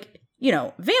because, like, you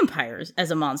know, vampires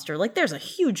as a monster, like, there's a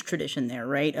huge tradition there,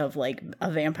 right? Of, like,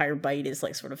 a vampire bite is,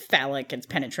 like, sort of phallic, it's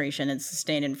penetration, it's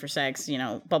stand-in for sex, you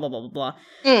know, blah, blah, blah, blah, blah.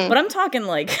 But I'm talking,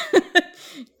 like,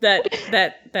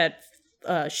 that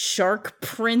shark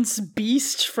prince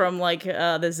beast from, like,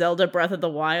 the Zelda Breath of the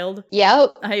Wild.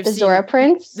 Yep, the Zora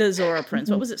Prince. The Zora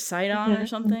Prince. What was it, Sidon or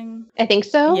something? I think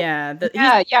so. Yeah.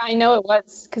 Yeah, I know it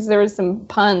was, because there was some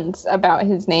puns about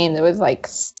his name that was, like,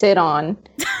 sit on.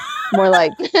 More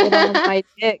like, sit on my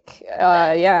dick.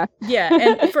 Yeah. Yeah,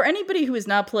 and for anybody who has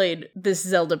not played this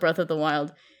Zelda Breath of the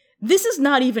Wild, this is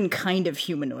not even kind of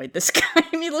humanoid, this guy. I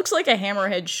mean, he looks like a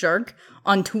hammerhead shark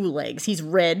on two legs. He's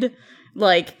red.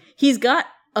 Like, he's got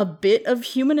a bit of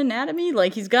human anatomy.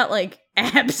 Like, he's got, like,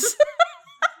 abs.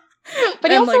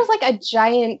 But he also has, like, a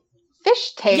giant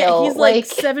fish tail. Yeah, he's, like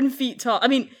 7 feet tall. I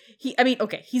mean,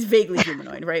 okay, he's vaguely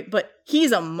humanoid, right? But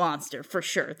he's a monster, for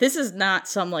sure. This is not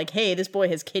some, like, hey, this boy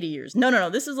has kitty ears. No.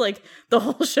 This is, like, the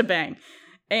whole shebang.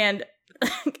 And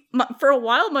for a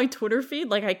while, my Twitter feed,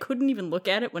 like, I couldn't even look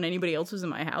at it when anybody else was in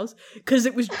my house. Because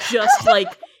it was just, like,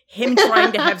 him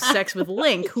trying to have sex with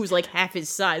Link, who's, like, half his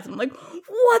size. I'm like,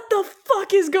 what the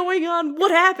fuck is going on?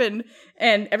 What happened?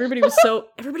 And everybody was so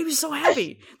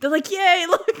happy. They're like, yay,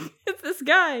 look, it's this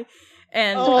guy.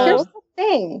 And here's the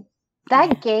thing.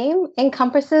 That game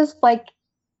encompasses, like,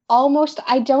 almost,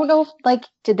 I don't know if, like,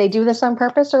 did they do this on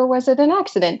purpose or was it an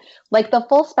accident? Like, the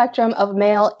full spectrum of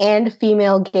male and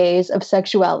female gaze of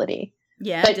sexuality.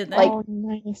 Yeah, but, did they? Like, oh,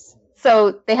 nice.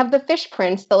 So they have the fish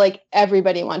prince that, like,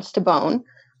 everybody wants to bone.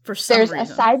 For some reason. A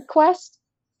side quest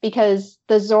because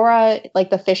the Zora, like,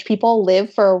 the fish people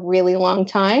live for a really long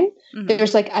time.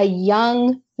 There's, like, a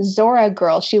young Zora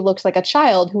girl. She looks like a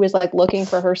child who is, like, looking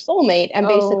for her soulmate and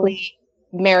basically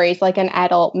marries like an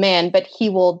adult man, but he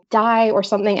will die or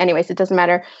something. Anyways, it doesn't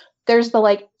matter. There's the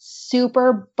like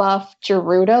super buff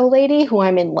Gerudo lady who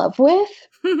I'm in love with.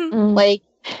 Like,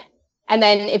 and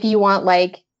then if you want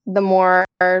like the more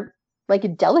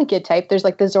like delicate type, there's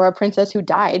like the Zora princess who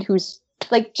died, who's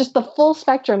like just the full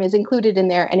spectrum is included in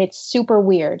there, and it's super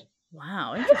weird.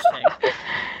 Wow, interesting.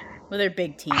 Well, they're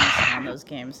big teams on those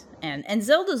games, and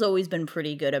Zelda's always been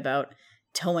pretty good about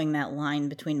towing that line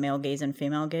between male gaze and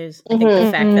female gaze. I think the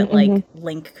fact that like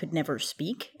Link could never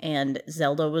speak and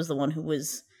Zelda was the one who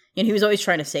was, you know, he was always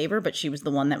trying to save her, but she was the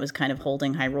one that was kind of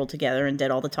holding Hyrule together and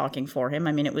did all the talking for him.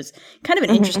 I mean, it was kind of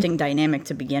an interesting dynamic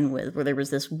to begin with, where there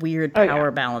was this weird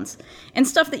power balance and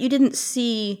stuff that you didn't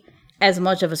see as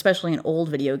much of, especially in old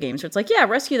video games, where it's like, yeah,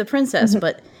 rescue the princess,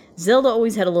 but Zelda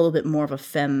always had a little bit more of a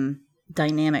femme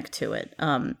dynamic to it.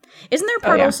 Isn't there a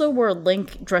part also where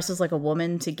Link dresses like a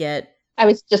woman to get... I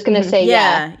was just going to say,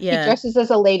 yeah. He dresses as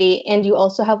a lady, and you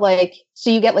also have so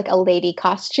you get like a lady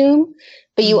costume,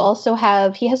 but you also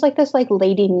have, he has like this like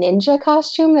lady ninja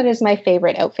costume that is my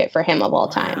favorite outfit for him of all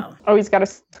time. Oh, he's got a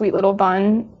sweet little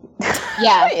bun.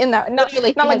 Yeah. In that, not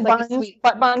like buns,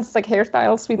 butt buns, like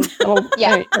hairstyle, sweet little.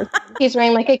 Yeah. He's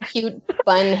wearing like a cute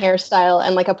bun hairstyle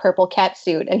and like a purple cat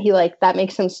suit, and he that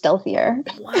makes him stealthier.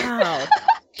 Wow.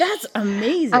 That's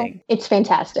amazing. It's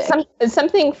fantastic.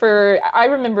 Something I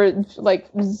remember, like,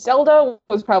 Zelda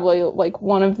was probably, like,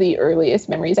 one of the earliest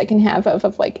memories I can have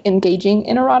of like, engaging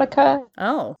in erotica.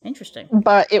 Oh, interesting.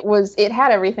 But it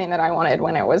had everything that I wanted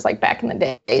when it was, like, back in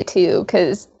the day, too,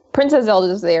 because Princess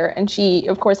Zelda's there, and she,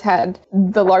 of course, had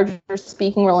the larger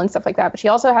speaking role and stuff like that, but she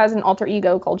also has an alter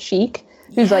ego called Sheik,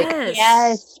 who's,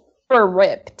 super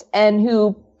ripped, and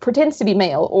who pretends to be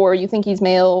male, or you think he's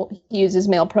male, he uses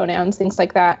male pronouns, things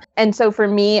like that. And so for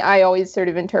me, I always sort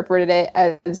of interpreted it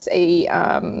as a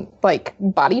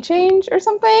body change or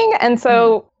something. And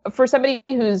so for somebody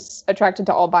who's attracted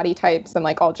to all body types and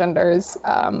like all genders,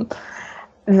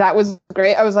 that was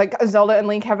great. I was like, Zelda and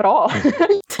Link have it all.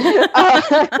 She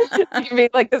can be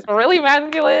like this really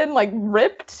masculine, like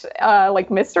ripped,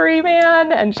 like mystery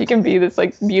man, and she can be this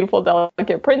like beautiful,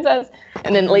 delicate princess.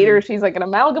 And then later she's like an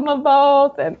amalgam of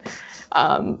both. And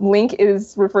Link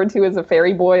is referred to as a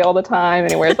fairy boy all the time,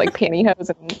 and he wears like pantyhose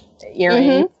and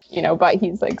earrings, but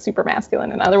he's like super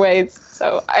masculine in other ways.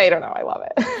 So I don't know, I love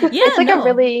it. Yeah, it's like a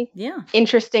really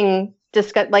interesting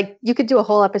discuss. Like you could do a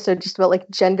whole episode just about like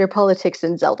gender politics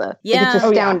in Zelda. Yeah, like, it's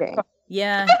astounding.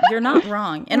 Yeah, you're not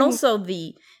wrong. And also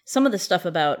some of the stuff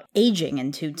about aging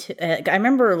into I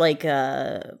remember like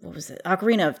what was it,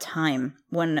 Ocarina of Time,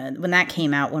 when that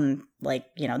came out, when like,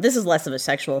 this is less of a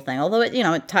sexual thing, although it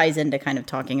it ties into kind of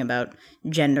talking about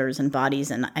genders and bodies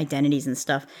and identities and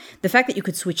stuff. The fact that you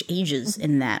could switch ages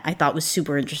in that, I thought was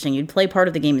super interesting. You'd play part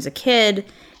of the game as a kid,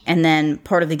 and then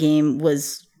part of the game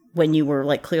was when you were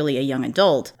like clearly a young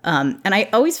adult. And I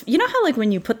always, how like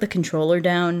when you put the controller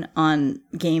down on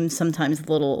games, sometimes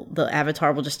the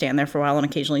avatar will just stand there for a while and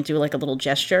occasionally do like a little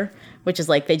gesture, which is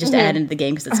like they just add into the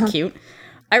game because it's cute.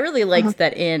 I really liked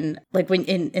that in like when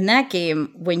in that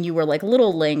game, when you were like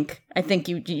little Link, I think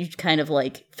you kind of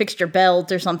like fixed your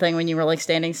belt or something when you were like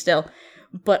standing still.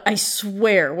 But I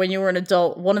swear, when you were an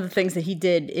adult, one of the things that he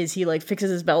did is he like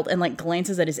fixes his belt and like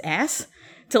glances at his ass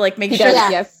to like make sure.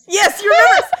 Yes, you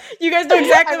remember. You guys know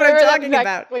exactly what I'm talking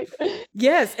about.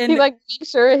 Yes, and he like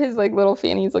makes sure his like little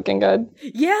fanny's looking good.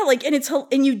 Yeah, like,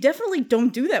 and you definitely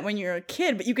don't do that when you're a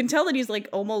kid, but you can tell that he's like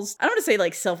almost, I don't want to say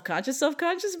like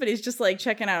self-conscious, but he's just like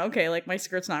checking out, okay, like my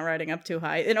skirt's not riding up too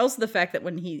high. And also the fact that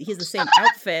when he's the same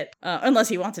outfit, unless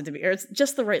he wants it to be, or it's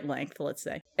just the right length, let's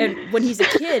say. And when he's a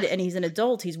kid and he's an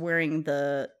adult, he's wearing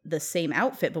the same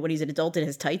outfit, but when he's an adult, it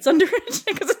has tights under it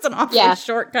because it's an awfully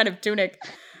short kind of tunic.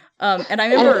 And I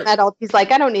remember an adult, he's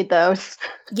like, I don't need those.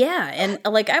 Yeah, and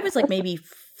like I was like maybe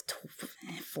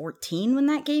 14 when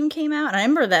that game came out. And I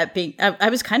remember that being, I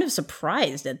was kind of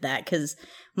surprised at that because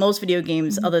most video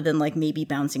games, other than like maybe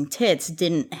bouncing tits,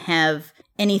 didn't have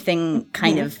anything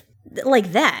kind of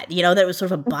like that. That was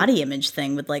sort of a body image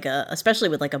thing with like especially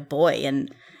with like a boy.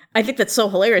 And I think that's so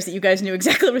hilarious that you guys knew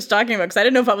exactly what I was talking about because I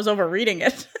didn't know if I was overreading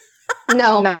it.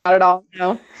 No, not at all.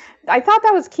 No. I thought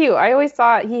that was cute. I always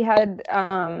thought he had,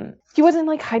 he wasn't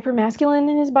like hyper masculine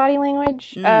in his body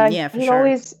language. Yeah, for he sure.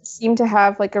 always seemed to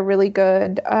have like a really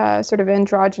good sort of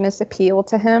androgynous appeal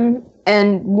to him.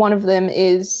 And one of them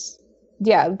is,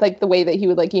 like the way that he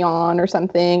would like yawn or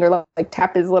something, or like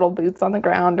tap his little boots on the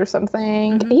ground or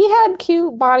something. Mm-hmm. He had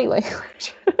cute body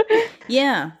language.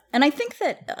 Yeah. And I think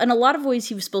that in a lot of ways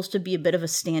he was supposed to be a bit of a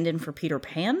stand-in for Peter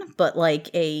Pan, but like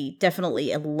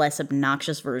definitely a less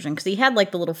obnoxious version because he had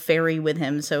like the little fairy with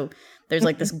him. So there's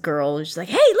like this girl who's like,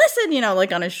 hey, listen,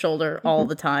 like on his shoulder all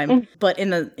the time. But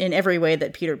in every way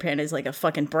that Peter Pan is like a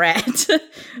fucking brat,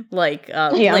 like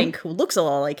Link, who looks a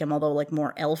lot like him, although like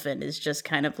more elfin, is just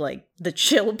kind of like the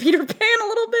chill Peter Pan a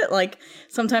little bit. Like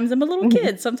sometimes I'm a little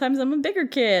kid, sometimes I'm a bigger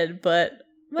kid, but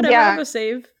whatever,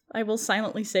 I will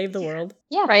silently save the world.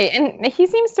 Yeah. Right. And he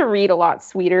seems to read a lot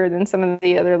sweeter than some of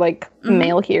the other like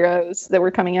male heroes that were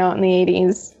coming out in the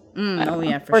 80s.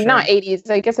 For sure. Or not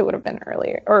 80s. I guess it would have been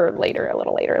earlier or later, a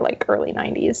little later, like early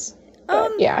 90s.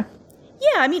 But, yeah.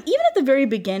 Yeah, I mean, even at the very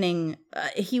beginning,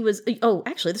 he was... Oh,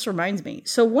 actually, this reminds me.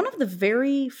 So one of the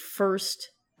very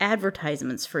first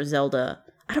advertisements for Zelda...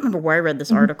 I don't remember where I read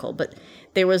this article, but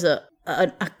there was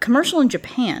a commercial in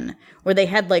Japan where they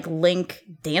had like Link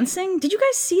dancing. Did you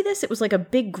guys see this? It was like a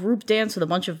big group dance with a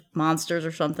bunch of monsters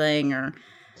or something, or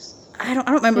I don't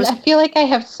remember. I feel like I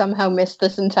have somehow missed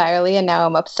this entirely, and now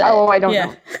I'm upset. Oh, I don't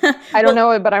know. I don't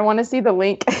know it, but I want to see the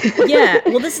Link. Yeah,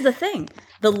 well, this is the thing.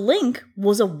 The Link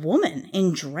was a woman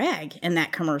in drag in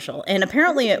that commercial, and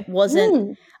apparently it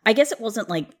wasn't. I guess it wasn't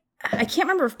like, I can't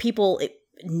remember if people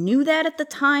knew that at the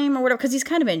time or whatever, because he's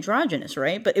kind of androgynous,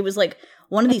 right? But it was like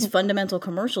one of these fundamental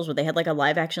commercials where they had like a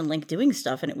live action Link doing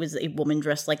stuff, and it was a woman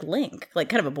dressed like Link, like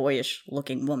kind of a boyish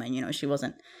looking woman. You know, she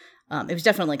wasn't. It was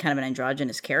definitely kind of an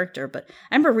androgynous character. But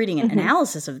I remember reading an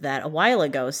analysis of that a while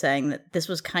ago, saying that this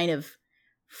was kind of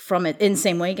from it in the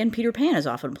same way. Again, Peter Pan is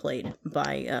often played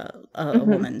by a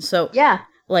woman. So yeah.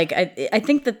 Like, I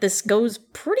think that this goes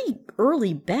pretty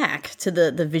early back to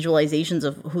the visualizations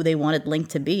of who they wanted Link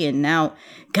to be. And now,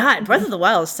 God, Breath of the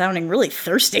Wild is sounding really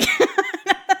thirsty.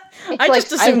 I like,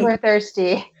 just assumed, I'm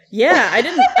thirsty. Yeah,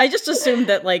 I just assumed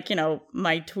that, like, you know,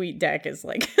 my tweet deck is,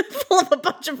 like, full of a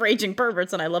bunch of raging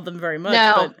perverts, and I love them very much.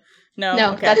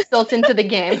 No, okay. That's built into the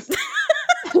game.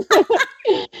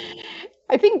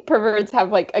 I think perverts have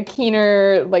like a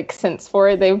keener like sense for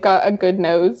it. They've got a good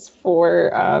nose for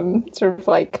sort of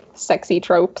like sexy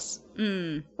tropes.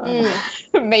 Maybe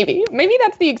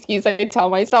that's the excuse I tell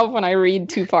myself when I read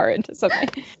too far into something.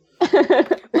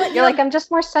 You're like, I'm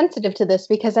just more sensitive to this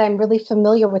because I'm really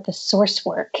familiar with the source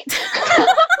work.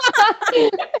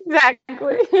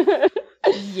 Exactly.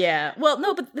 Yeah. Well,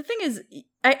 no, but the thing is,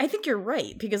 I think you're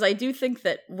right, because I do think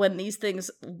that when these things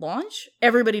launch,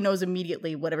 everybody knows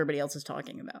immediately what everybody else is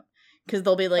talking about. Because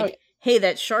they'll be like, hey,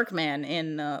 that shark man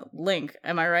in Link,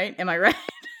 am I right? Am I right?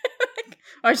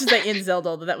 Or I should say in Zelda,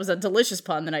 although that was a delicious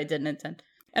pun that I didn't intend.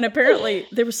 And apparently,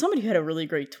 there was somebody who had a really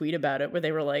great tweet about it, where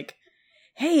they were like,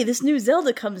 hey, this new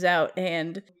Zelda comes out,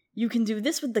 and you can do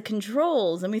this with the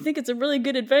controls, and we think it's a really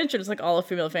good adventure. It's like all of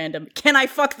female fandom. Can I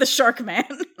fuck the shark man?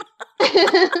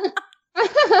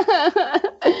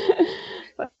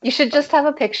 You should just have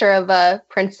a picture of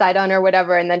Prince Sidon or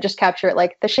whatever, and then just capture it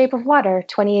like The Shape of Water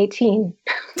 2018.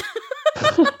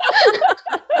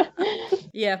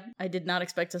 Yeah, I did not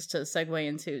expect us to segue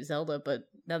into Zelda, but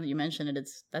now that you mention it,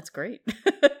 that's great.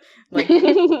 Like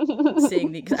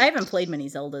seeing because I haven't played many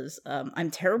Zeldas. I'm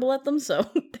terrible at them, so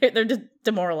they're just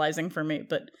demoralizing for me.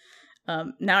 But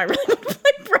now I really want to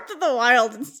play Breath of the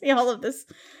Wild and see all of this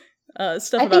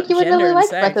stuff. I think you would really like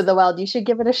sex. Breath of the Wild. You should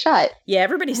give it a shot. Yeah,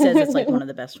 everybody says it's like one of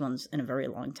the best ones in a very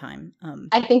long time.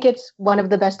 I think it's one of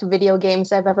the best video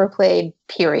games I've ever played,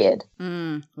 period.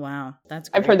 Wow, that's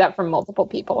great. I've heard that from multiple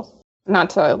people.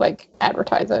 Not to like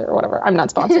advertise it or whatever. I'm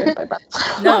not sponsored by Breath.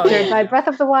 Sponsored by Breath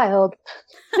of the Wild.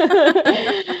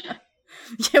 Yeah,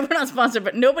 we're not sponsored,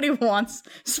 but nobody wants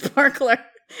Sparkler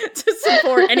to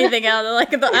support anything out.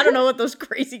 Like, I don't know what those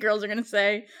crazy girls are going to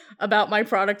say about my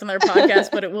product on their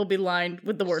podcast, but it will be lined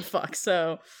with the word fuck.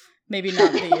 So maybe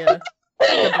not the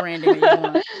branding that you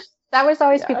want. That was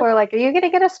always people are like, are you going to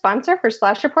get a sponsor for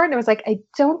Slash Report? And I was like, I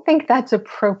don't think that's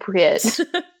appropriate.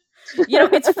 You know,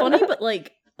 it's funny, but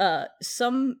like,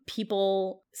 some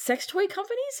people, sex toy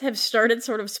companies have started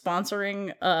sort of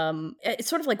sponsoring, it's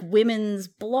sort of like women's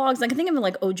blogs. Like I think of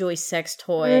like Oh Joy Sex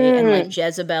Toy and like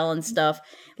Jezebel and stuff.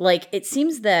 Like it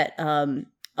seems that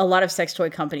a lot of sex toy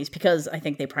companies, because I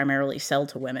think they primarily sell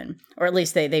to women, or at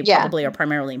least they probably are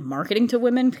primarily marketing to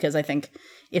women, because I think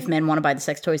if men want to buy the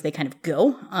sex toys, they kind of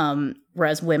go.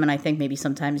 Whereas women, I think maybe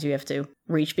sometimes you have to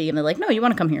reach big and they're like, no, you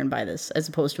want to come here and buy this, as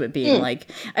opposed to it being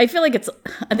like, I feel like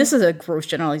this is a gross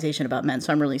generalization about men,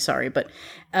 so I'm really sorry. But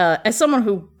as someone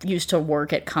who used to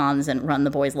work at cons and run the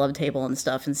boys' love table and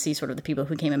stuff and see sort of the people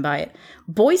who came and buy it,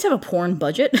 boys have a porn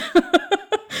budget.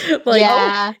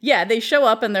 Like, they show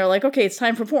up and they're like, okay, it's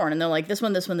time for porn. And they're like, this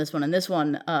one, this one, this one, and this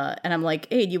one. And I'm like,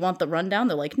 hey, do you want the rundown?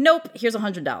 They're like, nope, here's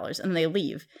 $100. And they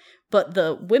leave. But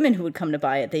the women who would come to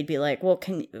buy it, they'd be like, well,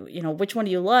 which one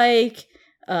do you like?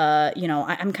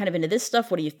 I'm kind of into this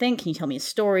stuff. What do you think? Can you tell me a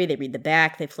story? They read the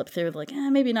back. They flip through. They're like,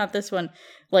 maybe not this one.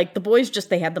 Like the boys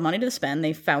they had the money to spend.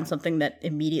 They found something that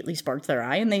immediately sparked their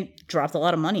eye and they dropped a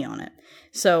lot of money on it.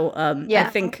 So I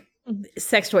think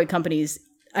sex toy companies,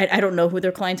 I don't know who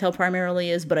their clientele primarily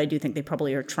is, but I do think they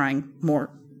probably are trying more.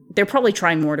 They're probably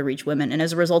trying more to reach women. And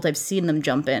as a result, I've seen them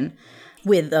jump in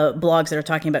with blogs that are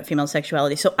talking about female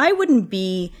sexuality. So I wouldn't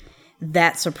be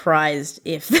that surprised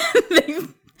if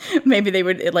maybe they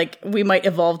would, like, we might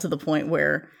evolve to the point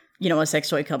where, a sex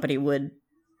toy company would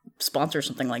sponsor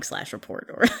something like Slash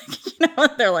Report, or,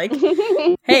 they're like,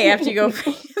 hey, after you go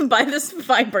buy this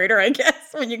vibrator, I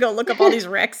guess, when you go look up all these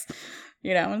recs,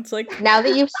 You know, it's like... Now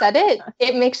that you've said it,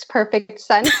 it makes perfect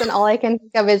sense. And all I can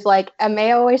think of is like,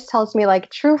 May always tells me like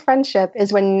true friendship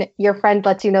is when your friend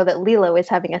lets you know that Lilo is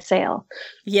having a sale.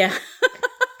 Yeah.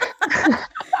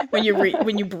 when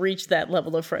you breach that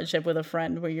level of friendship with a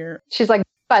friend where you're... She's like,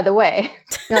 by the way.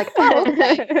 You're like, oh,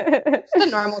 okay. It's a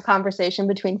normal conversation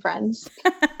between friends.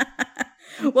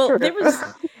 Well, there was...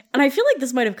 And I feel like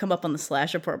this might have come up on the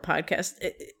Slash Report podcast.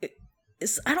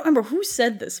 I don't remember who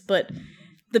said this, but...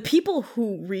 The people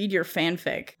who read your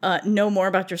fanfic know more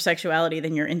about your sexuality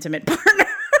than your intimate partner.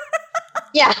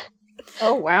 Yeah.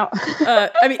 Oh, wow.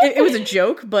 I mean, it was a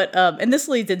joke, but, and this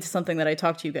leads into something that I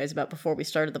talked to you guys about before we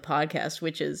started the podcast,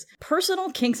 which is personal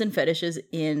kinks and fetishes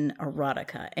in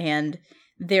erotica. And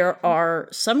there are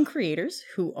some creators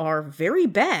who are very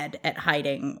bad at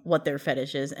hiding what their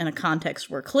fetish is in a context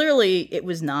where clearly it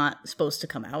was not supposed to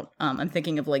come out. I'm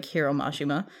thinking of like Hiro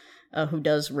Mashima. Who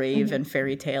does rave and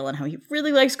fairy tale and how he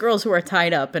really likes girls who are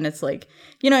tied up. And it's like,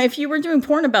 you know, if you were doing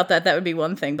porn about that would be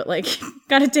one thing. But like,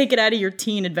 gotta take it out of your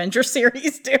teen adventure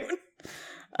series, dude.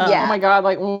 Yeah. Oh my God,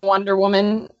 like Wonder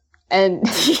Woman and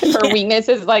her weakness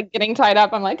is like getting tied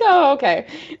up. I'm like, oh, okay.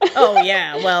 Oh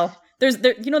yeah, well,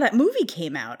 you know, that movie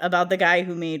came out about the guy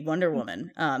who made Wonder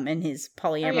Woman and his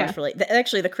polyamorous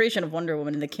actually the creation of Wonder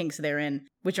Woman and the kinks therein,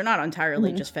 which are not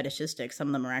entirely just fetishistic. Some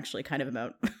of them are actually kind of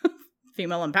about...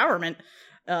 female empowerment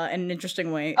in an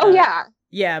interesting way. Oh, yeah.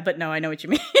 Yeah, but no, I know what you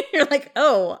mean. You're like,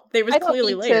 oh, there was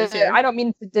clearly layers here. I don't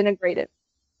mean to denigrate it.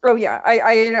 Oh, yeah.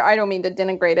 I don't mean to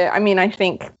denigrate it. I mean, I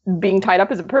think being tied up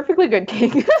is a perfectly good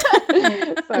kink.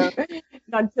 So,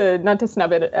 not to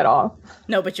snub it at all.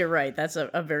 No, but you're right. That's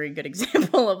a very good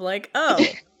example of like, oh,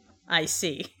 I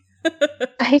see.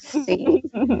 I see.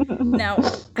 Now,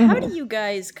 how do you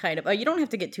guys kind of... you don't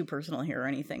have to get too personal here or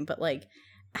anything, but like...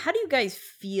 How do you guys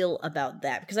feel about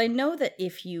that? Because I know that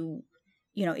if you're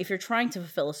trying to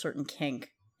fulfill a certain kink,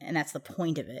 and that's the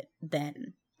point of it,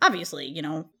 then obviously, you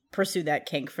know, pursue that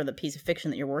kink for the piece of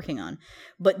fiction that you're working on.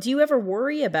 But do you ever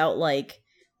worry about, like,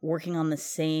 working on the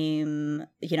same,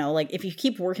 you know, like, if you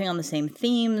keep working on the same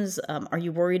themes, are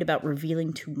you worried about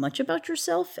revealing too much about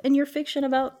yourself and your fiction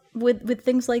with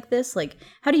things like this? Like,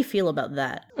 how do you feel about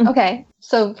that? Okay,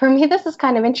 so for me, this is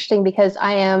kind of interesting because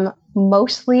I am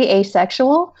mostly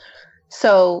asexual.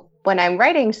 So when I'm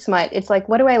writing smut, it's like,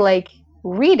 what do I like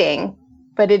reading?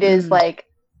 But it is like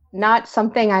not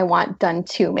something I want done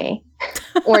to me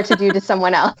or to do to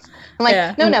someone else. I'm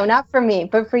like, no, not for me,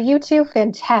 but for you two,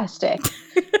 fantastic.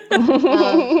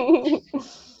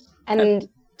 And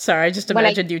sorry, I just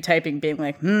imagined you typing, being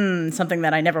like, something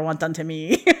that I never want done to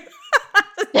me.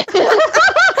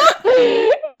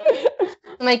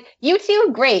 I'm like, you two,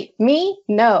 great. Me,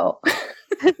 no.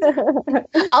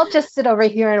 I'll just sit over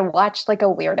here and watch like a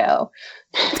weirdo.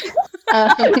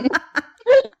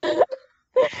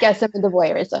 Guess I'm into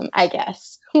voyeurism, I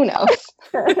guess. Who knows?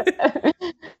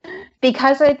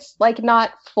 Because it's like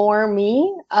not for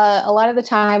me, a lot of the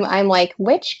time I'm like,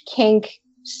 which kink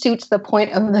suits the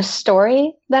point of the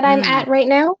story that I'm at right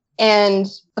now? And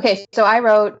okay, so I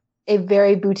wrote a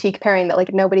very boutique pairing that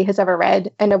like nobody has ever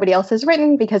read and nobody else has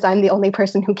written because I'm the only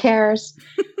person who cares.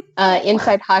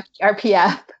 Inside Hockey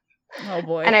RPF. Oh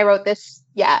boy. And I wrote this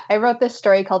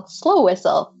story called Slow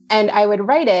Whistle. And I would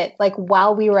write it like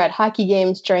while we were at hockey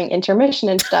games during intermission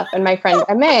and stuff. And my friend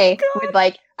May would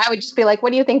like, I would just be like,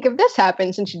 what do you think if this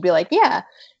happens? And she'd be like, yeah.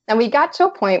 And we got to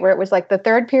a point where it was like the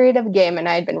third period of the game and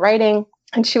I had been writing.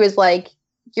 And she was like,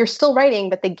 you're still writing,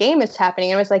 but the game is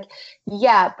happening. And I was like,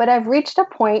 yeah, but I've reached a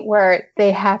point where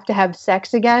they have to have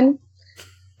sex again.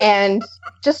 And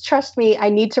just trust me, I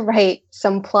need to write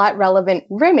some plot relevant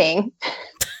rimming.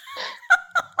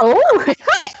 Oh, like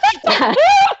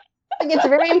it's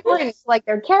very important, like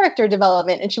their character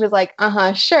development. And she was like,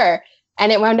 sure.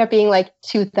 And it wound up being like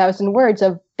 2,000 words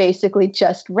of basically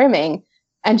just rimming.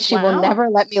 And she will never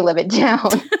let me live it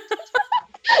down.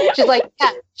 She's like,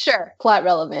 yeah, sure, plot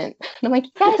relevant. And I'm like,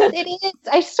 yes, it is,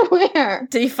 I swear.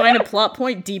 Did he find a plot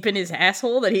point deep in his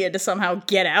asshole that he had to somehow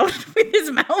get out with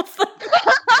his mouth?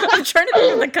 I'm trying to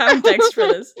think of the context for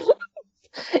this.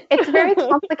 It's very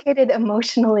complicated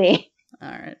emotionally. All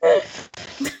right.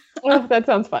 Well, that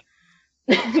sounds fun.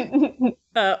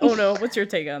 Oh no, what's your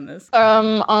take on this?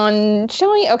 On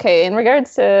showing, okay, in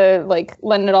regards to like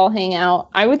letting it all hang out,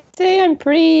 I would say I'm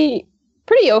pretty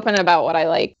open about what I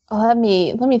like. Let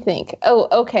me think. Oh,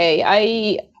 okay.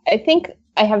 I think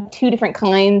I have two different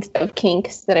kinds of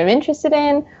kinks that I'm interested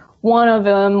in. One of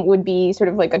them would be sort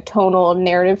of like a tonal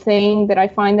narrative thing that I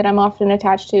find that I'm often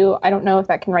attached to. I don't know if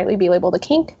that can rightly be labeled a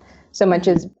kink so much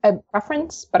as a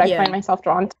preference, but I find myself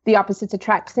drawn to the opposites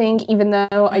attract thing, even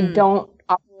though I don't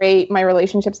operate my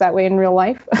relationships that way in real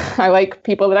life. I like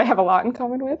people that I have a lot in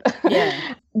common with.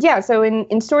 Yeah. Yeah, so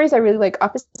in stories, I really like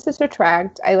opposites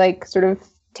attract. I like sort of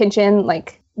tension,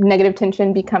 like negative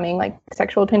tension becoming like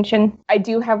sexual tension. I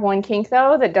do have one kink,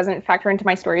 though, that doesn't factor into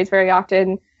my stories very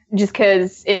often, just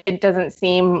because it doesn't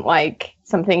seem like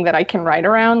something that I can write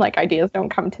around. Like, ideas don't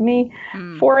come to me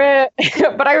for it.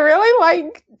 But I really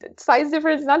like size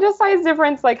difference, not just size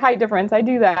difference, like height difference. I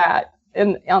do that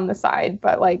on the side,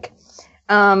 but like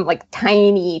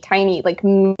tiny, like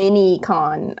mini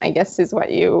con, I guess is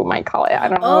what you might call it. I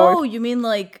don't know. Oh, you mean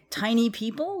like tiny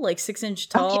people? Like 6-inch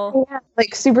tall? Yeah,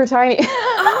 like super tiny.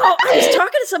 Oh, I was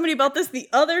talking to somebody about this the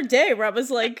other day where I was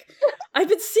like, I've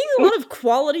been seeing a lot of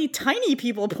quality tiny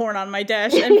people porn on my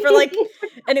dash, and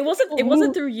it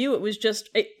wasn't through you. It was just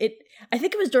I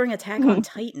think it was during Attack on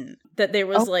Titan that there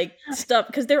was like stuff,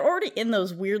 because they're already in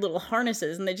those weird little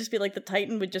harnesses, and they just feel like the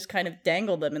Titan would just kind of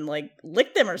dangle them and like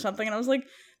lick them or something. And I was like,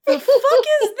 the fuck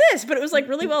is this? But it was like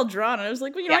really well drawn, and I was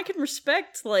like, well, I can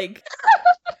respect like.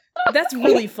 That's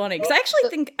really funny, because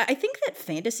I think that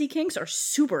fantasy kinks are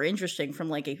super interesting from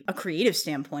like a creative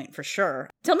standpoint, for sure.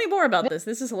 Tell me more about this.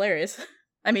 This is hilarious.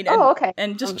 I mean, okay.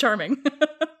 And just charming.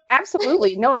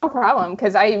 Absolutely, no problem,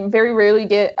 because I very rarely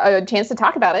get a chance to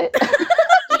talk about it.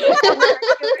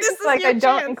 It's like I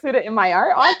don't include it in my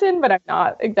art often, but I'm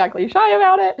not exactly shy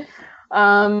about it.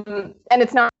 And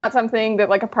it's not something that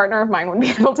like a partner of mine would be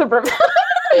able to provide.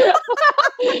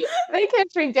 They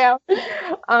can't shrink down.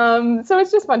 So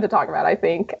it's just fun to talk about, I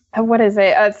think. What is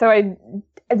it?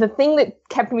 The thing that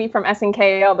kept me from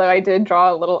SNK, although I did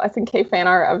draw a little SNK fan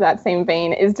art of that same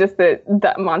vein, is just that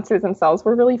the monsters themselves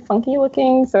were really funky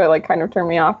looking, so it like kind of turned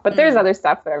me off. But there's other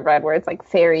stuff that I've read where it's like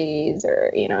fairies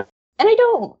or, and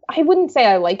I wouldn't say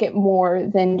I like it more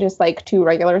than just like two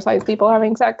regular sized people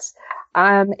having sex.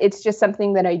 It's just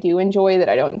something that I do enjoy that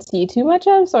I don't see too much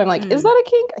of. So I'm like, is that a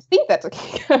kink? I think that's a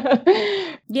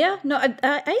kink. Yeah, no,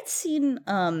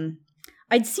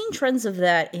 I'd seen trends of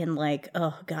that in like,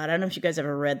 oh God, I don't know if you guys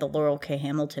ever read the Laurel K.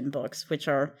 Hamilton books, which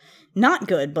are not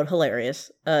good, but hilarious.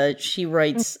 She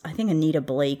writes, I think Anita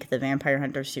Blake, the Vampire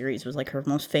Hunter series was like her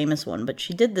most famous one, but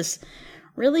she did this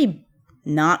really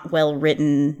not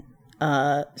well-written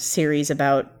series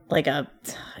about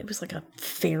it was like a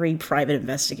fairy private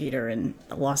investigator in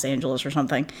Los Angeles or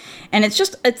something. And it's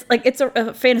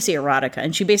a fantasy erotica,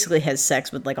 and she basically has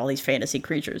sex with like all these fantasy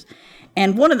creatures.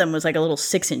 And one of them was like a little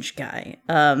 6-inch guy.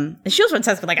 And she also had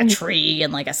sex with like a tree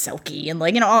and like a selkie and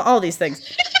like, all these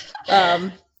things.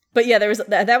 But yeah,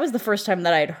 that was the first time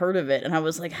that I had heard of it. And I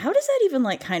was like, how does that even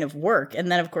like kind of work? And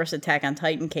then of course Attack on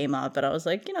Titan came up, and I was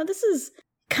like, this is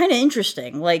kind of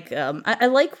interesting. Like, I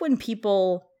like when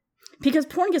people, because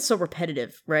porn gets so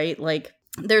repetitive, right? Like,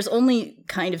 there's only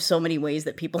kind of so many ways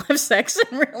that people have sex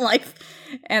in real life.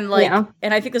 And like,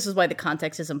 and I think this is why the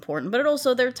context is important, but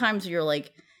also there are times where you're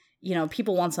like,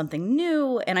 people want something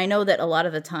new. And I know that a lot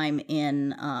of the time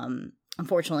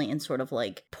unfortunately, in sort of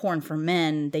like porn for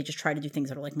men, they just try to do things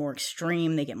that are like more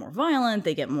extreme. They get more violent.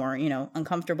 They get more,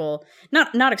 uncomfortable.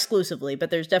 Not exclusively, but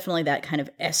there's definitely that kind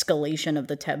of escalation of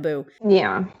the taboo.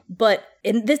 Yeah. But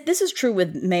this is true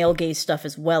with male gaze stuff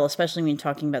as well, especially when you're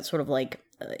talking about sort of like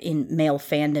in male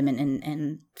fandom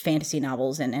and fantasy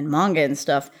novels and manga and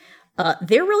stuff.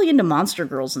 They're really into monster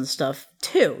girls and stuff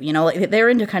too. Like they're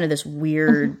into kind of this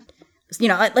weird.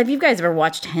 Like if you guys ever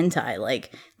watched hentai,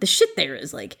 like the shit there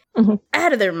is like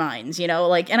out of their minds,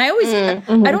 like, and I always, I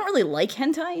don't really like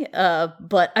hentai,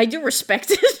 but I do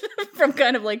respect it from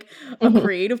kind of like a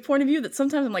creative point of view, that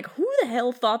sometimes I'm like, who the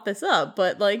hell thought this up?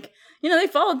 But like, they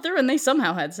followed through and they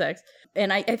somehow had sex.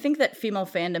 And I think that female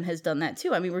fandom has done that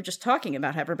too. I mean, we're just talking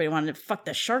about how everybody wanted to fuck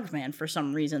the shark man for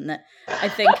some reason, that I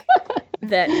think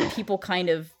that people kind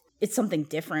of, it's something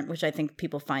different, which I think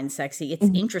people find sexy. It's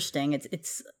interesting.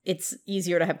 It's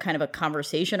easier to have kind of a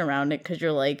conversation around it, because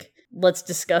you're like, let's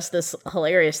discuss this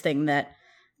hilarious thing that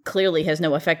clearly has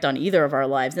no effect on either of our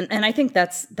lives. And I think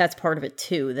that's part of it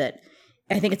too, that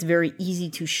I think it's very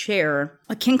easy to share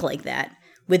a kink like that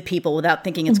with people without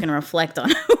thinking it's going to reflect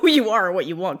on who you are or what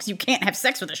you want, because you can't have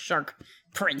sex with a shark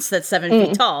prince that's 7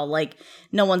 feet tall. Like,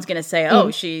 no one's going to say,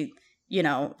 oh, she,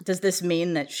 does this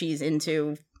mean that she's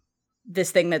into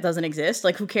this thing that doesn't exist?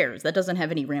 Like, who cares? That doesn't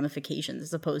have any ramifications,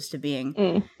 as opposed to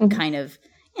being kind of,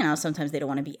 sometimes they don't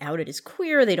want to be outed as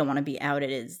queer. They don't want to be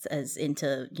outed as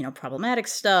into, problematic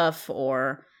stuff,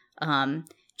 or some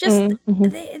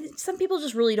people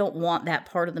just really don't want that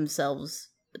part of themselves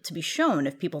to be shown,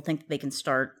 if people think that they can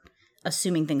start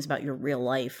assuming things about your real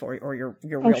life or your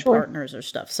real partners or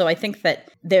stuff. So I think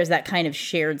that there's that kind of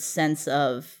shared sense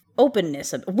of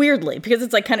openness, weirdly, because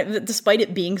it's like kind of, despite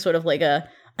it being sort of like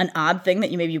an odd thing that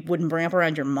you maybe wouldn't bring up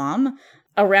around your mom,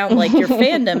 around like your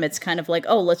fandom, it's kind of like,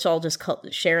 oh, let's all just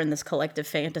share in this collective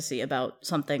fantasy about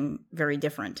something very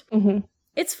different. Mm-hmm.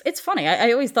 It's funny.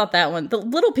 I always thought that one, the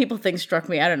little people thing struck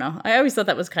me. I don't know. I always thought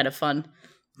that was kind of fun.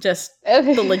 Just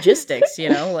the logistics,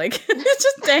 like it's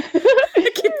just I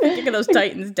keep thinking of those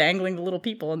Titans dangling the little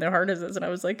people in their harnesses, and I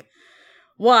was like,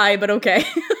 why? But okay.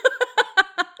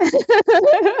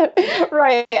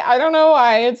 Right. I don't know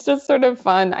why. It's just sort of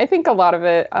fun. I think a lot of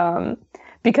it,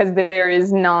 because there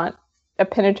is not a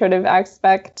penetrative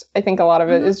aspect, I think a lot of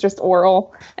it is just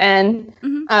oral, and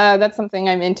that's something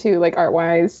I'm into, like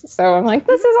art-wise. So I'm like,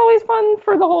 this is always fun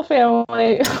for the whole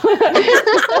family.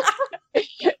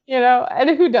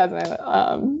 And who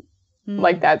doesn't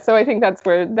like that? So I think that's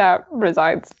where that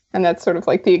resides, and that's sort of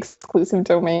like the exclusive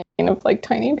domain of like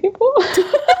tiny people.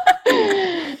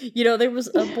 There was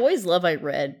a boys' love I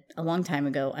read a long time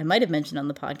ago. I might have mentioned on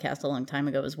the podcast a long time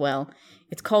ago as well.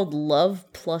 It's called Love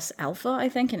Plus Alpha, I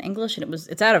think, in English, and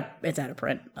it's out of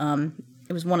print.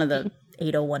 It was one of the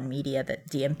 801 media that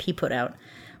DMP put out,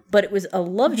 but it was a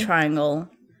love triangle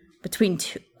between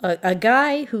a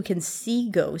guy who can see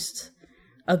ghosts,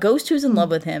 a ghost who's in love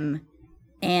with him,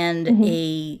 and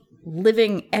a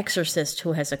living exorcist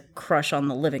who has a crush on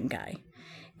the living guy.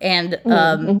 And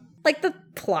like the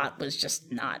plot was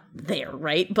just not there,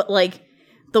 right? But like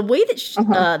the way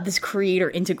that this creator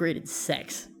integrated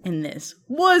sex in this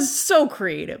was so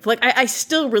creative. Like I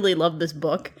still really love this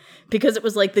book because it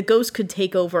was like the ghost could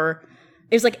take over.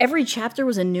 It was like every chapter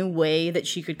was a new way that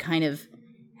she could kind of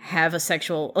have a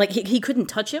sexual, like he couldn't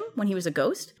touch him when he was a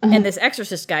ghost. And this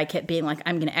exorcist guy kept being like,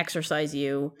 I'm going to exorcise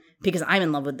you because I'm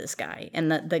in love with this guy.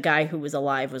 And the guy who was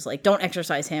alive was like, don't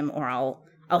exorcise him or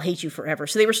I'll hate you forever.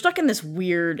 So they were stuck in this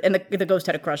weird, and the ghost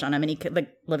had a crush on him, and the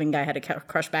living guy had a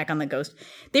crush back on the ghost.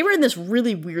 They were in this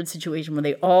really weird situation where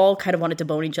they all kind of wanted to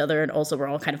bone each other, and also were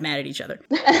all kind of mad at each other.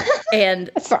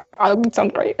 And that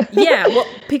sounds great. Yeah, well,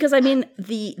 because I mean,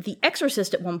 the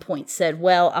exorcist at one point said,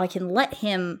 well, I can let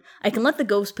the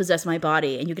ghost possess my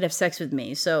body, and you can have sex with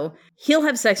me. So he'll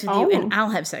have sex with you, and I'll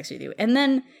have sex with you. And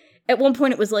then at one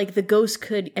point, it was like the ghost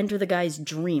could enter the guy's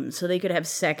dreams, so they could have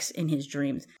sex in his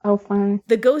dreams. Oh, fun.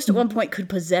 The ghost at one point could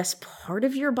possess part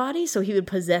of your body, so he would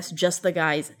possess just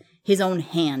his own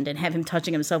hand and have him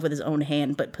touching himself with his own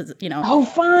hand, but, Oh,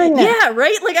 fun. Yeah,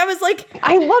 right? Like, I was like...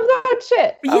 I love that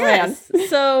shit. Yes. Oh, man.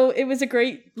 So it was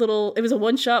it was a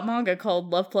one-shot manga called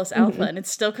Love Plus Alpha, and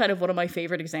it's still kind of one of my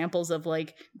favorite examples of,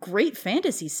 like, great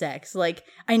fantasy sex. Like,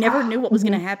 I never knew what was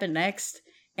going to happen next.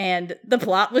 And the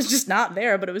plot was just not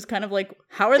there, but it was kind of like,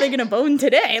 how are they going to bone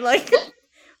today? Like,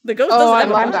 the ghost doesn't have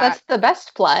a plot. That's the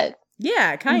best plot.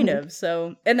 Yeah, kind of.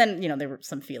 So, and then, there were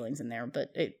some feelings in there, but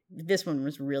this one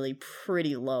was really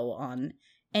pretty low on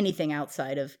anything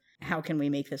outside of how can we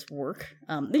make this work?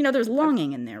 There's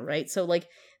longing in there, right? So, like,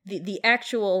 the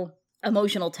actual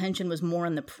emotional tension was more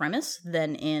in the premise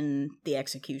than in the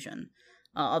execution.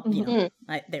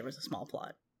 There was a small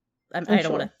plot. I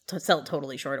don't want to sell it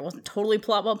totally short. It wasn't totally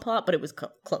plot, but it was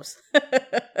close.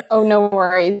 Oh, no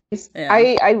worries. Yeah.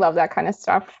 I love that kind of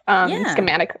stuff.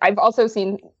 Schematic. I've also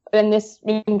seen, and this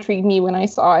intrigued me when I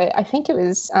saw it, I think it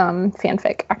was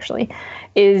fanfic, actually,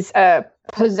 is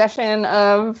possession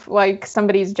of, like,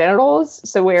 somebody's genitals.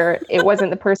 So where it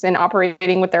wasn't the person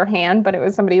operating with their hand, but it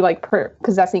was somebody, like,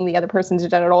 possessing the other person's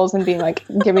genitals and being, like,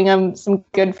 giving them some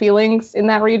good feelings in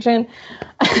that region.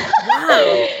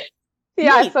 Wow.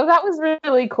 Yeah, so that was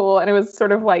really cool, and it was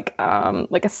sort of like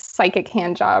a psychic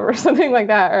hand job or something like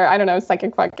that, or I don't know,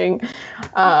 psychic fucking.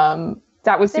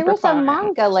 That was super fun. There was a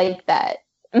manga like that.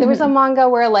 There was a manga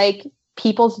where like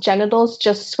people's genitals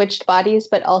just switched bodies,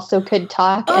 but also could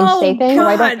talk and say things.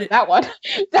 God. I don't know that one.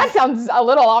 That sounds a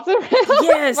little off the rails.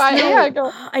 Yes,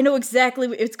 I know exactly.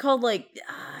 It's called like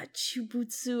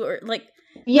Chubutsu or like.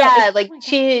 Yeah, like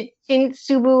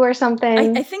Shinsubu or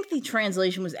something. I think the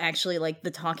translation was actually like the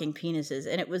talking penises,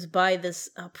 and it was by this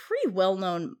pretty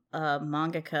well-known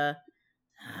mangaka.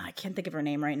 I can't think of her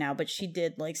name right now, but she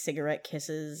did like Cigarette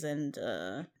Kisses and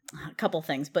a couple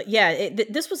things. But yeah,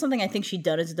 this was something I think she'd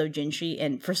done as doujinshi,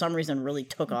 and for some reason really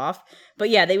took off.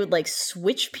 But yeah, they would like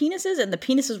switch penises, and the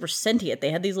penises were sentient. They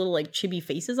had these little like chibi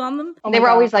faces on them. They were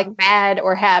always like mad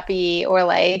or happy or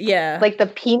like, like the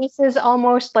penises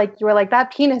almost like you were like,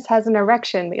 that penis has an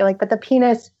erection. But you're like, but the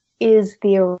penis is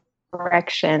the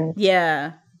erection.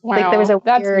 Yeah. Wow. Like there was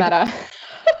that's meta.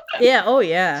 Yeah. Oh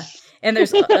yeah. And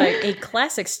there's a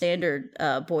classic standard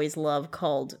boys' love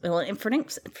called, well, for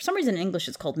some reason in English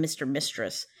it's called Mr.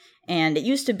 Mistress. And it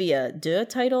used to be a Deux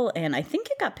title, and I think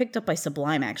it got picked up by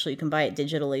Sublime, actually. You can buy it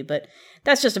digitally, but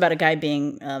that's just about a guy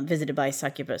being visited by a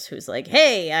succubus who's like,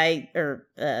 hey,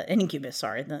 an incubus,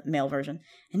 sorry, the male version.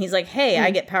 And he's like, hey, I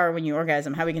get power when you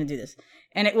orgasm. How are we going to do this?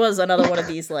 And it was another one of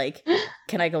these, like,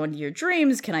 can I go into your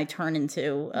dreams? Can I turn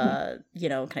into,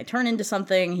 can I turn into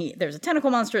something? There's a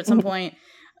tentacle monster at some point.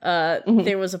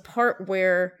 There was a part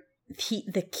where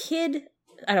the kid...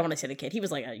 I don't want to say the kid. He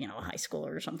was like a high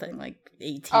schooler or something, like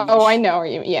 18. Oh, I know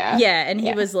you. Yeah. Yeah, and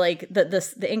he was like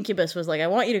the incubus was like, I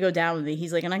want you to go down with me.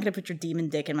 He's like, I'm not gonna put your demon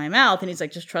dick in my mouth. And he's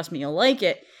like, just trust me, you'll like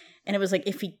it. And it was like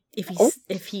if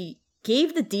he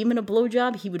gave the demon a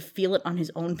blowjob, he would feel it on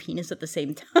his own penis at the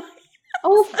same time.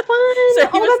 Oh, fun!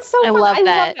 So that's so fun. Love that.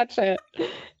 I love that shit.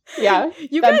 Yeah,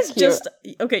 you guys just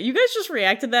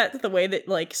reacted to the way that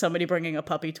like somebody bringing a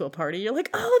puppy to a party. You're like,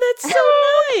 oh, that's so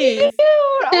nice.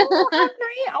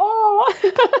 Oh,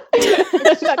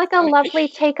 it's just like a lovely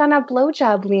take on a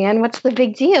blowjob, Lianne. What's the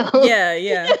big deal?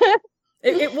 Yeah.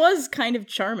 It was kind of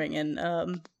charming, and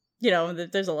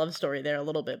there's a love story there a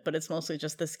little bit, but it's mostly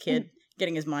just this kid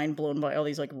getting his mind blown by all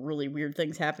these like really weird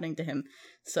things happening to him.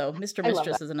 So Mr.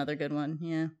 Mistress is another good one.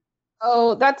 Yeah.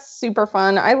 Oh, that's super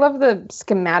fun. I love the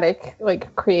schematic,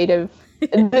 like, creative.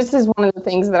 This is one of the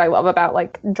things that I love about,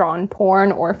 like, drawn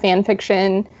porn or fan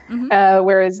fiction,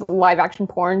 whereas live action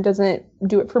porn doesn't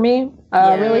do it for me,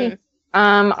 really.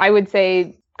 I would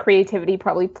say creativity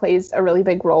probably plays a really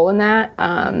big role in that.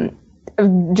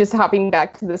 Just hopping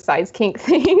back to the size kink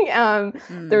thing,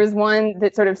 there was one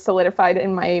that sort of solidified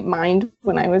in my mind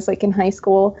when I was, like, in high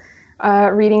school.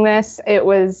 Reading this, it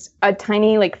was a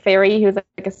tiny like fairy. He was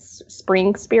like a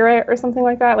spring spirit or something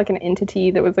like that, like an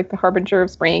entity that was like the harbinger of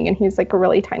spring, and he was like a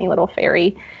really tiny little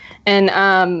fairy. And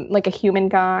like a human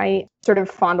guy sort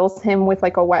of fondles him with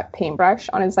like a wet paintbrush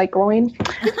on his like groin.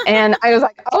 And I was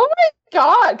like, oh my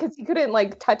god, because he couldn't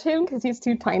like touch him because he's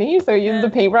too tiny, so he used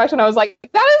the paintbrush. And I was like,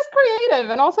 that is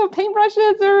creative. And also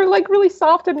paintbrushes are like really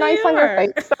soft and nice on your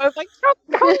face. So I was like,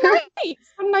 how nice.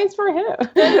 How nice for him.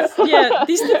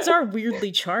 These things are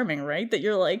weirdly charming, right? That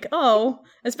you're like, oh,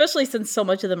 especially since so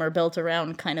much of them are built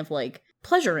around kind of like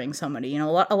pleasuring somebody. A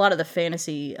lot of the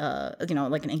fantasy,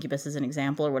 like an incubus is an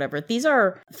example or whatever. These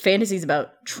are fantasies about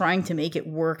trying to make it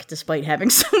work despite having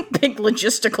some big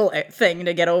logistical thing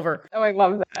to get over. Oh, I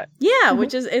love that. Yeah,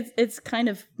 which is it's kind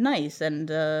of nice, and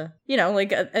there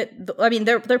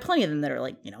are plenty of them that are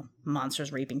like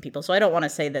monsters raping people. So I don't want to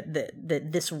say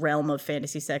that this realm of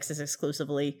fantasy sex is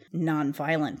exclusively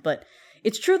non-violent, but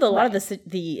it's true that a lot of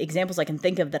the examples I can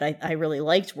think of that I really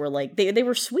liked were like they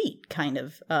were sweet, kind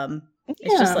of.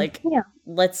 It's just like,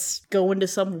 let's go into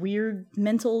some weird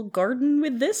mental garden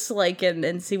with this, like,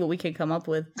 and see what we can come up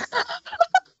with.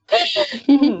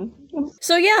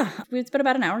 So yeah, it's been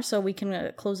about an hour, so we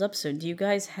can close up soon. Do you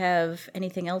guys have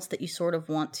anything else that you sort of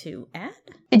want to add?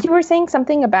 You were saying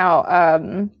something about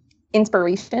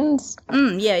inspirations.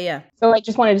 Yeah. So I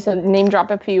just wanted to name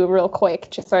drop a few real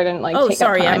quick, just so I didn't like. Oh, take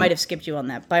sorry, up time. I might have skipped you on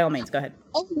that. By all means, go ahead.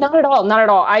 Oh, not at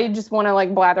all. I just want to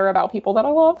like blather about people that I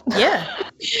love. Yeah.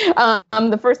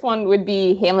 The first one would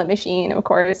be Hamlet Machine, of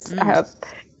course. I have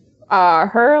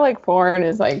her like porn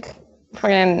is like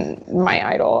fucking my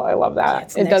idol. I love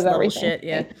that. Yeah, it does everything. Shit,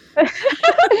 yeah.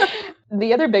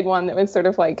 The other big one that was sort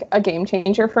of like a game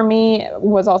changer for me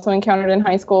was also encountered in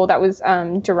high school. That was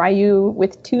Jirayu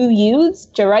with 2 U's,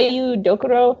 Jirayu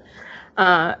Dokuro.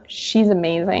 She's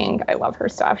amazing. I love her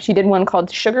stuff. She did one called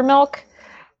Sugar Milk.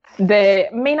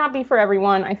 That may not be for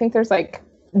everyone. I think there's like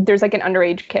an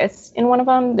underage kiss in one of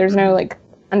them. There's no like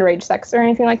underage sex or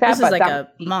anything like that. This is like a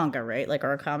manga, right? Like,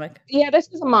 or a comic? Yeah, this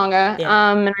is a manga.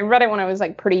 Yeah. And I read it when I was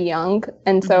like pretty young.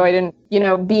 And so I didn't,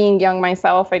 being young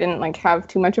myself, I didn't like have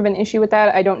too much of an issue with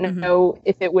that. I don't know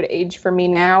if it would age for me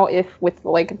now, if with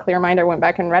like a clear mind I went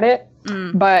back and read it.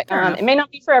 But it may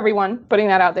not be for everyone, putting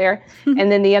that out there.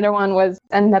 And then the other one was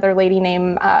another lady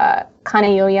named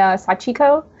Kanayoya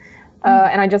Sachiko.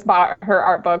 And I just bought her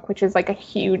art book, which is like a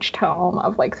huge tome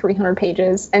of like 300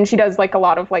 pages. And she does like a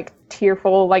lot of like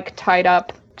tearful, like tied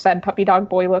up, sad puppy dog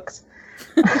boy looks.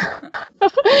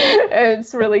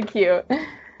 It's really cute.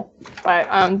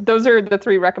 But those are the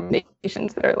 3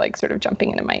 recommendations that are like sort of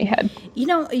jumping into my head.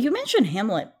 You mentioned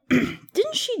Hamlet.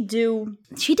 Didn't she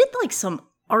did like some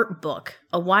art book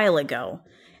a while ago.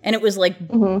 And it was like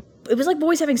it was like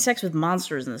boys having sex with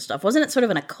monsters and stuff. Wasn't it sort of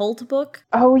an occult book?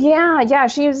 Oh, yeah.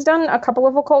 She's done a couple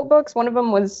of occult books. One of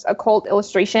them was occult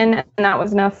illustration, and that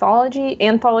was an anthology,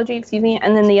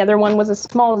 And then the other one was a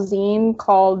small zine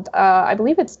called, I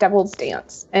believe it's Devil's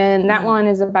Dance. And that one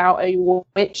is about a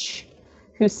witch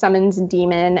who summons a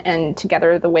demon, and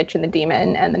together the witch and the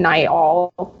demon and the knight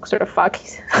all sort of fuck.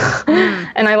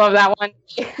 And I love that one.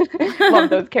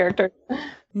 Love those characters.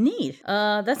 Neat.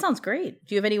 That sounds great.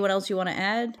 Do you have anyone else you want to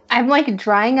add? I'm like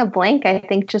drawing a blank, I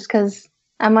think, just because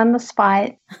I'm on the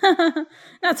spot.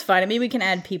 That's fine. I mean, we can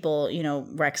add people,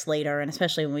 Rex later, and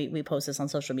especially when we post this on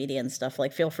social media and stuff,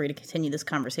 like feel free to continue this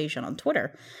conversation on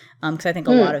Twitter. Because I think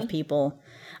a lot of people,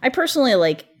 I personally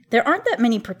there aren't that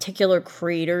many particular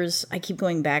creators I keep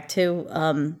going back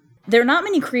to. There are not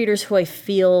many creators who I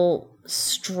feel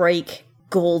strike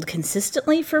gold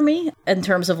consistently for me in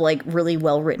terms of really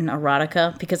well-written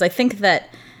erotica, because I think that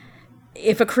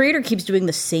if a creator keeps doing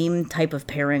the same type of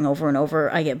pairing over and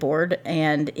over, I get bored.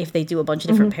 And if they do a bunch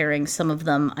of different pairings, some of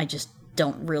them I just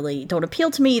don't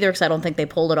appeal to me either, because I don't think they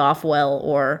pulled it off well,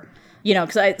 or,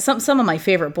 because some of my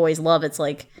favorite boys love, it's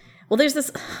there's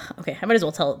this, okay, I might as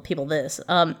well tell people this.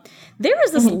 There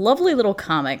is this lovely little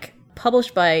comic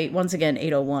published by, once again,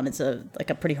 801. It's a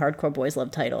pretty hardcore boys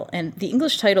love title. And the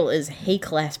English title is Hey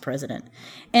Class President.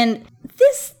 And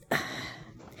this...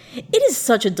 It is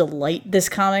such a delight, this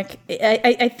comic.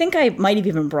 I think I might have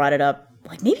even brought it up,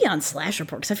 maybe on Slash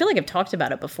Report, because I feel like I've talked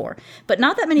about it before. But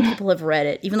not that many people have read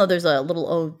it, even though there's a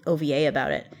little OVA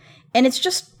about it. And it's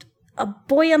just a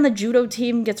boy on the judo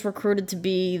team gets recruited to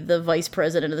be the vice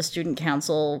president of the student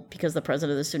council, because the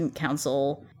president of the student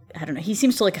council, I don't know, he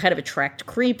seems to kind of attract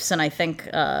creeps, and I think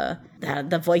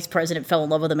the vice president fell in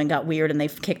love with him and got weird, and they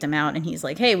kicked him out, and he's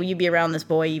like, hey, will you be around this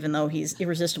boy even though he's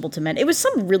irresistible to men? It was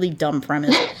some really dumb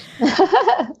premise.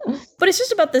 But it's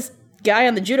just about this guy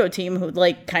on the judo team who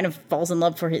kind of falls in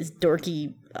love for his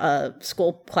dorky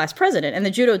school class president, and the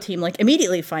judo team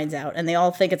immediately finds out, and they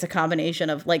all think it's a combination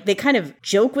of they kind of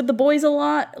joke with the boys a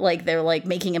lot, they're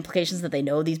making implications that they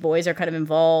know these boys are kind of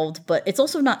involved, but it's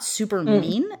also not super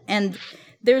mean. And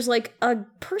there's a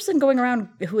person going around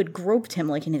who had groped him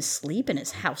in his sleep in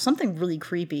his house, something really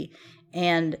creepy.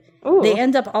 And they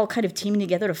end up all kind of teaming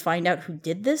together to find out who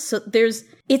did this. So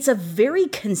it's a very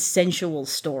consensual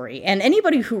story. And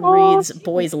anybody who reads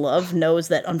Boys Love knows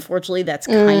that unfortunately that's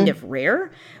kind of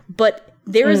rare. But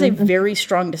there is a very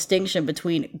strong distinction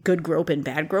between good grope and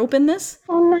bad grope in this.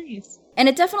 Oh, nice. And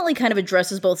it definitely kind of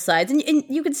addresses both sides. And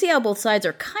you can see how both sides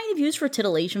are kind of used for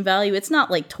titillation value. It's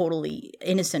not totally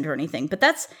innocent or anything, but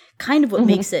that's kind of what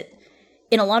makes it,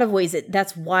 in a lot of ways,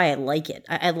 that's why I like it.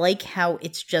 I like how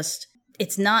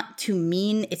it's not too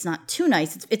mean. It's not too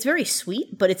nice. It's very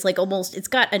sweet, but it's almost, it's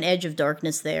got an edge of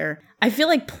darkness there. I feel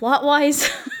like plot-wise,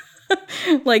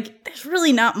 there's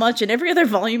really not much, and every other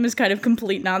volume is kind of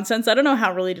complete nonsense. I don't know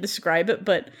how really to describe it,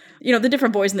 but, the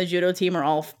different boys in the judo team are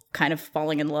all kind of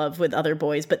falling in love with other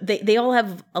boys, but they all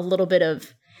have a little bit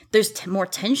of, there's more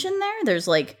tension there. There's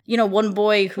one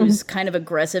boy who's kind of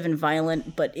aggressive and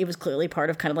violent, but it was clearly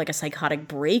part of kind of a psychotic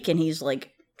break, and he's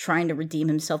trying to redeem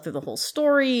himself through the whole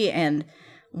story, and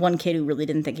one kid who really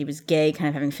didn't think he was gay, kind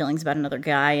of having feelings about another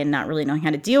guy and not really knowing how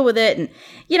to deal with it. And,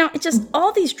 it's just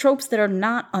all these tropes that are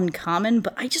not uncommon,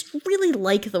 but I just really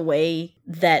like the way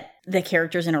that the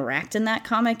characters interact in that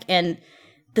comic. And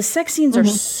the sex scenes are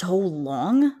so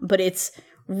long, but it's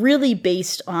really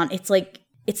based on, it's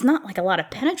not a lot of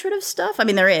penetrative stuff. I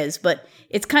mean, there is, but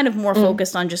it's kind of more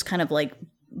focused on just kind of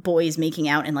boys making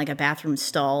out in a bathroom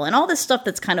stall and all this stuff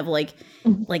that's kind of like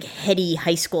heady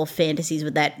high school fantasies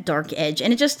with that dark edge.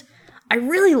 And I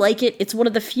really like it. It's one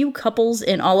of the few couples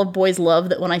in all of Boys Love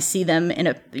that when I see them in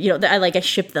I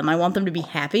ship them. I want them to be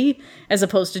happy, as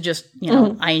opposed to just,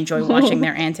 I enjoy watching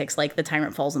their antics, like The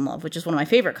Tyrant Falls in Love, which is one of my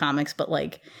favorite comics, but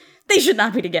they should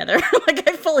not be together.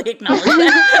 I fully acknowledge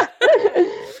that.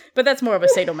 But that's more of a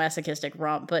sadomasochistic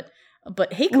romp.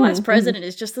 But Hey Class President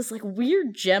is just this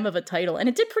weird gem of a title, and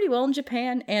it did pretty well in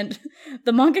Japan, and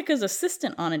the mangaka's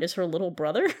assistant on it is her little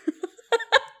brother.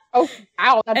 Oh,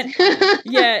 wow.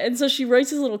 And so she writes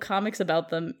these little comics about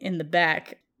them in the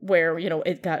back, where,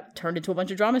 it got turned into a bunch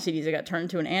of drama CDs, it got turned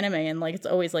into an anime, and it's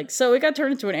always so it got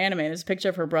turned into an anime, and there's a picture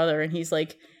of her brother, and he's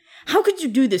like, how could you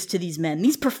do this to these men,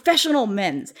 these professional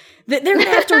men? That they're gonna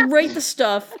have to write the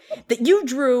stuff that you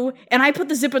drew, and I put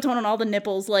the zipatone on all the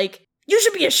nipples, you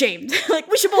should be ashamed.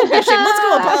 We should both be ashamed. Let's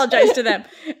go apologize to them.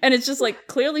 And it's just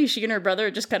clearly she and her brother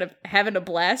are just kind of having a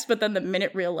blast, but then the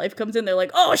minute real life comes in, they're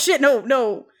like, oh shit,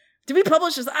 no. Did we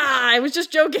publish this? I was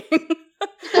just joking.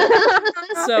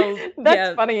 So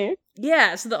that's funny.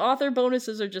 Yeah, so the author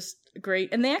bonuses are just great.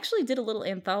 And they actually did a little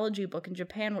anthology book in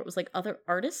Japan where it was other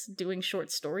artists doing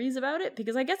short stories about it,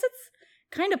 because I guess it's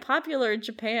kind of popular in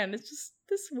Japan. It's just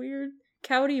this weird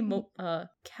Kaori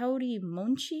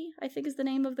Monchi, I think is the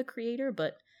name of the creator,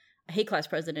 but Hey Class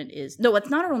President is... No, it's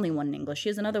not her only one in English. She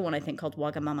has another one, I think, called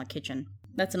Wagamama Kitchen.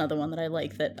 That's another one that I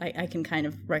like that I can kind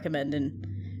of recommend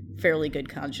in fairly good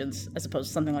conscience, as opposed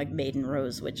to something like Maiden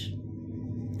Rose, which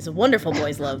is a wonderful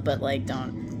boys' love, but, like,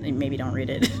 maybe don't read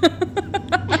it.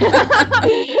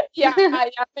 yeah,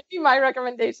 maybe my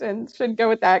recommendations should go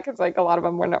with that, because, like, a lot of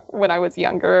them were when I was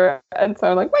younger, and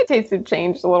so, like, my taste had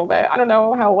changed a little bit. I don't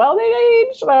know how well they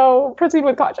age, so proceed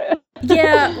with caution.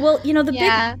 Yeah, well, you know,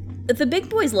 the big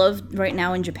boys love right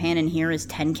now in Japan and here is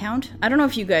 10 Count. I don't know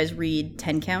if you guys read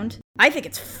 10 Count. I think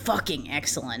it's fucking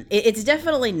excellent. It's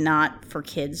definitely not for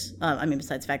kids. I mean,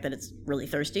 besides the fact that it's really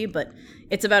thirsty, but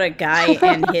it's about a guy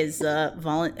and his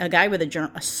a guy with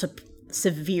a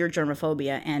severe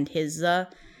germophobia and his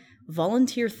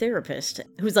volunteer therapist,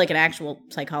 who's like an actual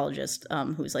psychologist,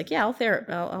 who's like, yeah,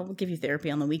 I'll give you therapy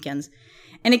on the weekends,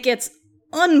 and it gets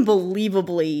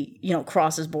unbelievably, you know,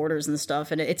 crosses borders and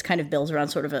stuff, and it's kind of built around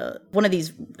sort of one of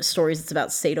these stories that's about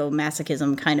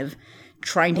sadomasochism, kind of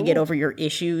trying to get over your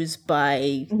issues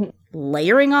by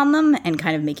layering on them and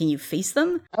kind of making you face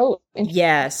them.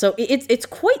 Yeah, so it's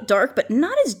quite dark, but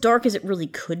not as dark as it really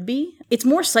could be. It's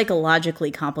more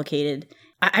psychologically complicated.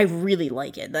 I really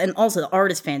like it. And also the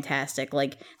art is fantastic.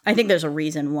 Like, I think there's a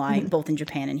reason why both in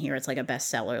Japan and here it's like a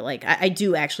bestseller. Like, I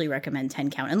do actually recommend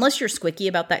 10 Count, unless you're squicky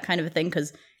about that kind of a thing,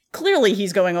 because clearly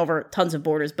he's going over tons of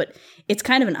borders, but it's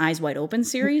kind of an eyes wide open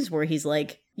series where he's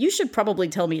like, you should probably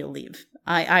tell me to leave.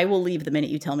 I will leave the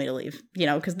minute you tell me to leave, you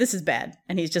know, because this is bad.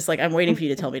 And he's just like, I'm waiting for you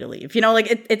to tell me to leave. You know,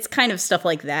 like it's kind of stuff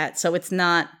like that. So it's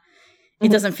not, it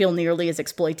doesn't feel nearly as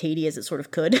exploitative as it sort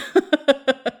of could.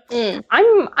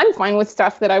 I'm fine with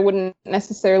stuff that I wouldn't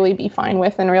necessarily be fine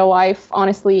with in real life,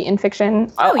 honestly, in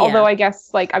fiction. Although I guess,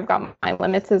 like, I've got my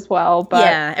limits as well. But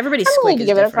yeah, everybody's squick is different.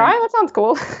 Give it a try. That sounds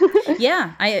cool.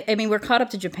 Yeah, I mean, we're caught up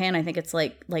to Japan. I think it's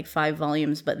like 5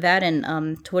 volumes, but that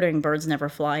and Twittering Birds Never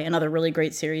Fly, another really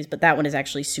great series, but that one is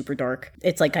actually super dark.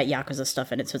 It's like got Yakuza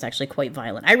stuff in it, so it's actually quite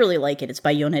violent. I really like it. It's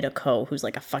by Yoneda Ko, who's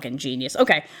like a fucking genius.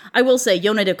 Okay, I will say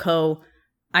Yoneda Ko,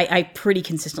 I pretty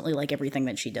consistently like everything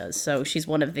that she does. So she's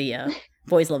one of the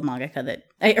boys love mangaka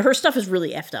that her stuff is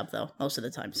really effed up though most of the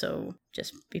time. So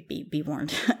just be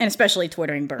warned, and especially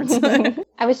Twittering Birds.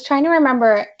 I was trying to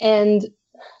remember, and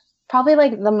probably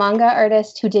like the manga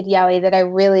artist who did yaoi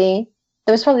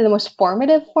that was probably the most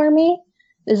formative for me.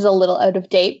 This is a little out of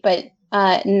date, but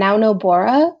Naono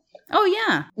Bora. Oh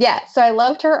yeah, yeah. So I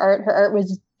loved her art. Her art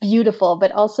was beautiful,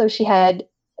 but also she had,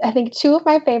 I think, 2 of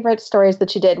my favorite stories that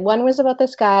she did. One was about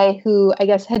this guy who, I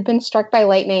guess, had been struck by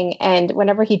lightning, and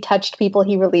whenever he touched people,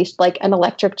 he released like an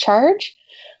electric charge.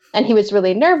 And he was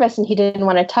really nervous, and he didn't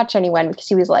want to touch anyone because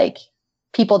he was like,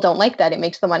 people don't like that. It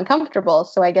makes them uncomfortable.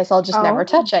 So I guess I'll just never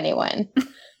touch anyone.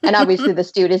 And obviously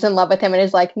this dude is in love with him and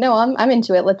is like, no, I'm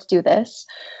into it. Let's do this.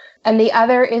 And the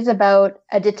other is about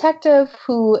a detective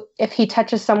who, if he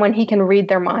touches someone, he can read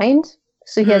their mind.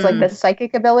 So he has like this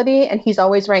psychic ability, and he's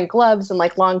always wearing gloves and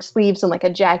like long sleeves and like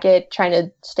a jacket, trying to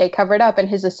stay covered up. And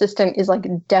his assistant is like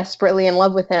desperately in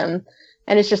love with him.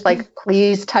 And it's just like,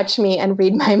 please touch me and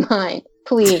read my mind.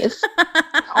 Please.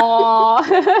 Aww.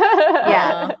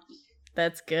 Yeah.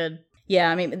 That's good. Yeah,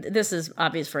 I mean, this is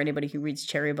obvious for anybody who reads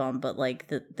Cherry Bomb, but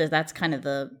like that's kind of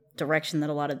the direction that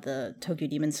a lot of the Tokyo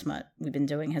Demon smut we've been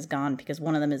doing has gone, because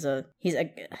one of them is I'm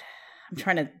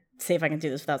trying to see if I can do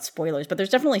this without spoilers, but there's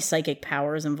definitely psychic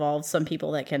powers involved. Some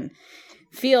people that can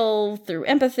feel through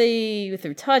empathy,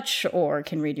 through touch, or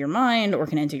can read your mind, or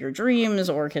can enter your dreams,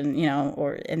 or can, you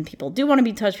know, and people do want to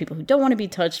be touched, people who don't want to be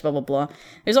touched, blah, blah, blah.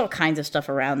 There's all kinds of stuff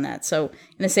around that. So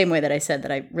in the same way that I said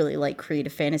that I really like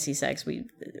creative fantasy sex,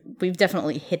 we've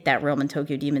definitely hit that realm in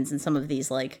Tokyo Demons, and some of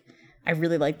these, like, I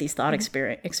really like these thought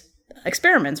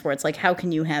experiments where it's like, how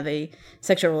can you have a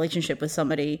sexual relationship with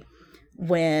somebody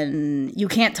when you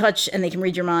can't touch and they can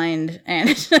read your mind,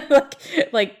 and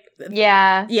like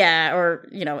yeah, or,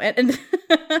 you know, and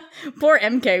poor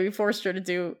MK, we forced her to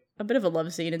do a bit of a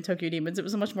love scene in Tokyo Demons. It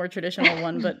was a much more traditional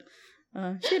one, but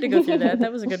she had to go through that.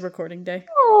 That was a good recording day.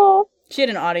 Aww. She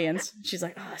had an audience. She's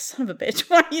like, oh, son of a bitch,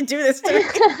 why do you do this to me?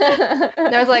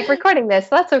 And I was like, recording this,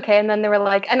 that's okay. And then they were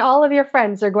like, and all of your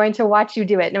friends are going to watch you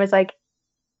do it. And I was like,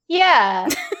 yeah,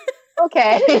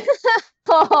 okay.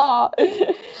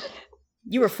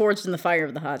 You were forged in the fire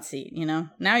of the hot seat, you know?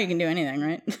 Now you can do anything,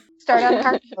 right? Start on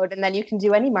hard mode, and then you can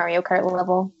do any Mario Kart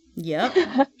level. Yep.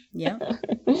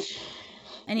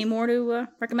 Any more to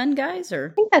recommend, guys?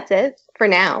 Or I think that's it for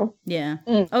now. Yeah.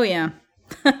 Oh, yeah.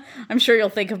 I'm sure you'll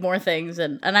think of more things,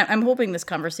 and I'm hoping this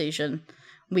conversation,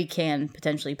 we can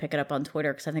potentially pick it up on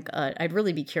Twitter, because I think I'd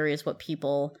really be curious what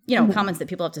people, you know, comments that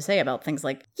people have to say about things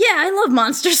like, yeah, I love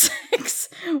Monster Sex,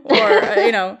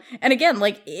 or and again,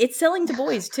 like, it's selling to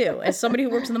boys too. As somebody who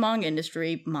works in the manga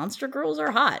industry, monster girls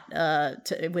are hot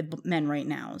with men right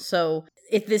now. So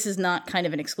if this is not kind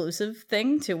of an exclusive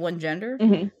thing to one gender,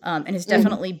 and it's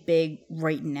definitely big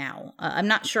right now. I'm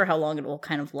not sure how long it will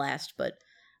kind of last, but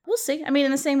we'll see. I mean,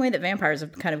 in the same way that vampires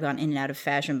have kind of gone in and out of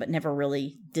fashion, but never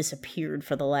really disappeared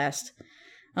for the last...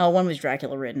 when was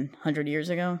Dracula written? 100 years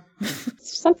ago?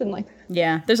 Something like that.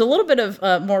 Yeah. There's a little bit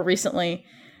of, more recently,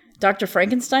 Dr.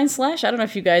 Frankenstein / I don't know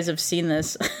if you guys have seen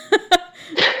this.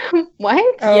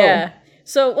 What? Oh. Yeah.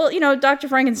 So, well, Dr.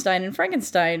 Frankenstein and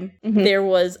Frankenstein, there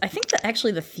was, I think that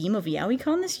actually the theme of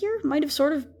YowieCon this year might have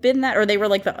sort of been that, or they were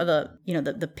like the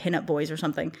pinup boys or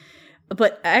something.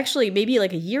 But actually, maybe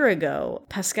like a year ago,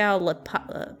 Pascal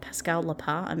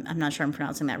Lapa, I'm not sure I'm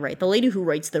pronouncing that right, the lady who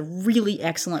writes the really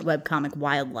excellent webcomic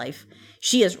Wildlife,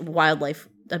 she is Wildlife,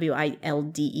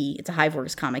 WILDE. It's a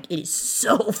Hiveworks comic. It is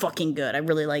so fucking good. I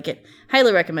really like it.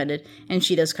 Highly recommended. And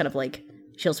she does kind of like,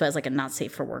 she also has like a not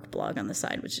safe for work blog on the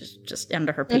side, which is just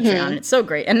under her Patreon. And it's so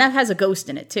great. And that has a ghost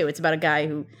in it too. It's about a guy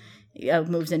who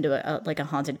moves into a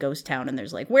haunted ghost town, and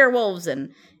there's like werewolves,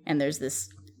 and there's this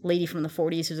lady from the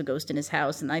 40s who's a ghost in his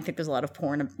house, and I think there's a lot of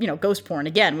porn, ghost porn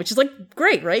again, which is like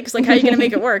great, right? Because like, how are you going to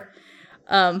make it work?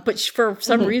 But for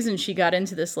some reason, she got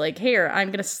into this like, here, I'm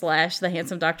going to slash the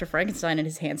handsome Dr. Frankenstein and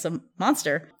his handsome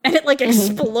monster, and it like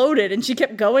exploded, and she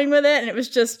kept going with it, and it was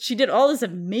just, she did all this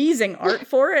amazing art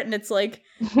for it, and it's like,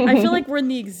 I feel like we're in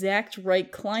the exact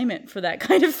right climate for that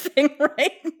kind of thing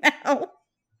right now.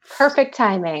 Perfect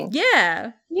timing.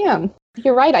 Yeah. Yeah.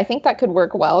 You're right. I think that could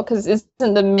work well, because isn't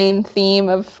the main theme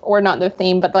or not the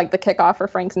theme, but like the kickoff for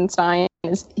Frankenstein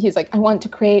is he's like, I want to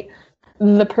create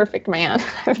the perfect man.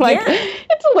 Like,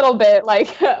 it's a little bit like,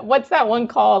 what's that one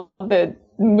called? The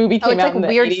movie came out like in the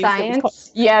Weird 80s.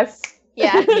 Science? Yes.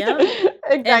 Yeah.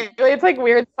 Exactly. It's like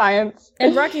Weird Science.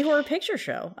 And Rocky Horror Picture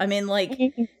Show. I mean, like,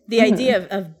 the idea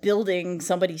of building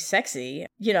somebody sexy,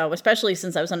 especially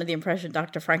since I was under the impression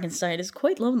Dr. Frankenstein is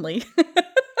quite lonely.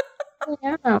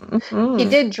 Yeah. He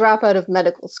did drop out of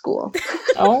medical school.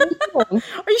 Oh. Are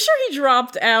you sure he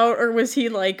dropped out, or was he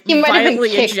like he might have been violently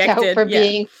kicked ejected? Out for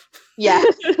being... Yeah.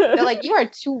 They're like, you are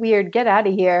too weird. Get out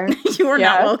of here. You are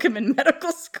not welcome in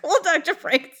medical school, Dr.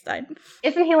 Frankenstein.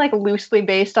 Isn't he like loosely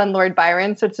based on Lord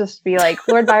Byron? So it's just be like,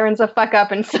 Lord Byron's a fuck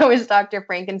up, and so is Dr.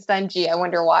 Frankenstein. Gee, I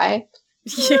wonder why.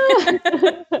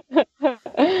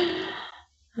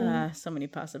 So many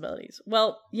possibilities.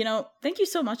 Well, thank you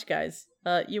so much, guys.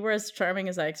 You were as charming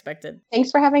as I expected.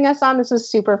 Thanks for having us on. This was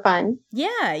super fun.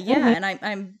 Yeah, and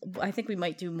I think we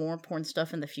might do more porn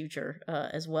stuff in the future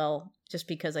as well, just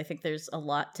because I think there's a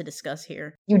lot to discuss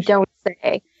here. You don't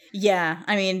say. Yeah,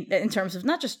 I mean, in terms of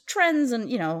not just trends,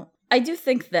 and I do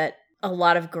think that a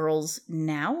lot of girls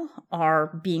now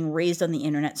are being raised on the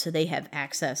internet, so they have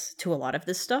access to a lot of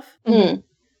this stuff.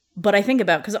 But I think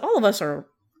about, because all of us are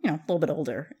a little bit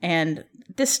older, and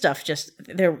this stuff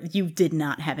you did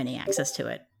not have any access to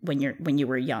it when you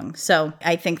were young. So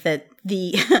I think that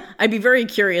I'd be very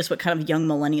curious what kind of young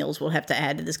millennials will have to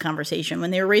add to this conversation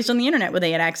when they were raised on the internet, where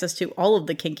they had access to all of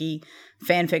the kinky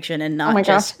fan fiction and not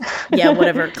just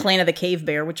whatever Clan of the Cave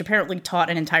Bear, which apparently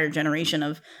taught an entire generation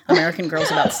of American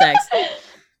girls about sex.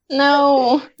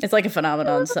 No. It's like a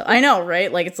phenomenon. So I know,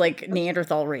 right? Like, it's like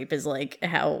Neanderthal rape is like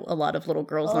how a lot of little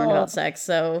girls learn about sex.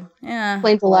 So, yeah.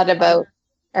 Explains a lot about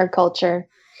our culture.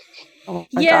 Oh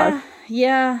my God.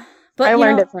 Yeah. But I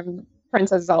learned it from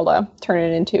Princess Zelda. Turn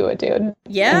it into a dude.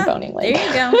 Yeah. There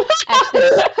you go.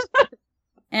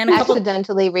 And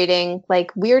accidentally reading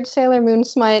like Weird Sailor Moon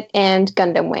Smut and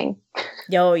Gundam Wing.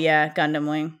 Oh, yeah. Gundam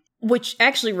Wing. Which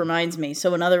actually reminds me,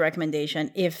 so another recommendation,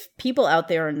 if people out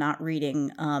there are not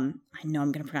reading, I know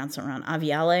I'm going to pronounce it wrong,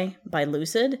 Aviale by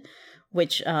Lucid,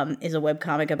 which is a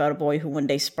webcomic about a boy who one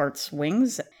day sparks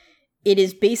wings. It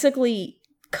is basically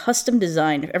custom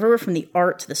designed, everywhere from the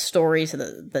art to the story to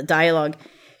the dialogue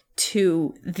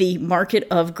to the market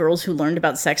of girls who learned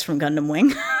about sex from Gundam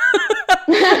Wing.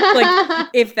 Like,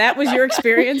 if that was your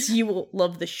experience, you will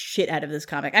love the shit out of this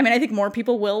comic. I mean, I think more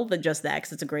people will than just that,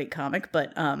 because it's a great comic,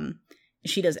 but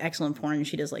she does excellent porn.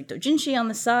 She does like doujinshi on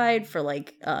the side for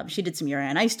like, she did some Yuri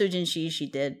on Ice doujinshi. She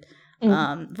did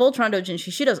Voltron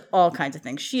doujinshi. She does all kinds of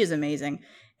things. She is amazing.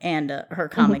 And her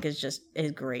comic is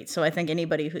great. So I think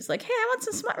anybody who's like, hey, I want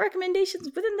some smut recommendations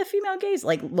within the female gaze,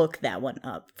 like, look that one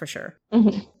up for sure.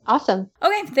 Awesome.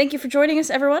 Okay, thank you for joining us,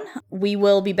 everyone. We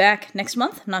will be back next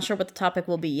month. I'm not sure what the topic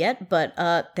will be yet, but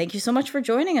thank you so much for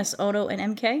joining us, Ono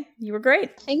and MK. You were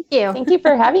great. Thank you. Thank you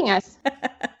for having us.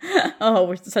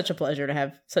 Oh, it's such a pleasure to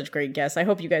have such great guests. I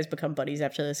hope you guys become buddies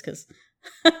after this, because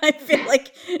I feel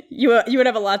like you would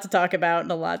have a lot to talk about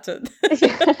and a lot to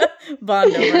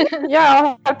bond over. Yeah,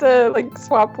 I'll have to like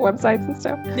swap websites and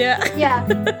stuff. Yeah. Yeah.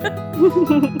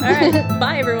 All right.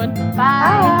 Bye, everyone.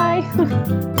 Bye.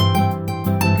 Bye.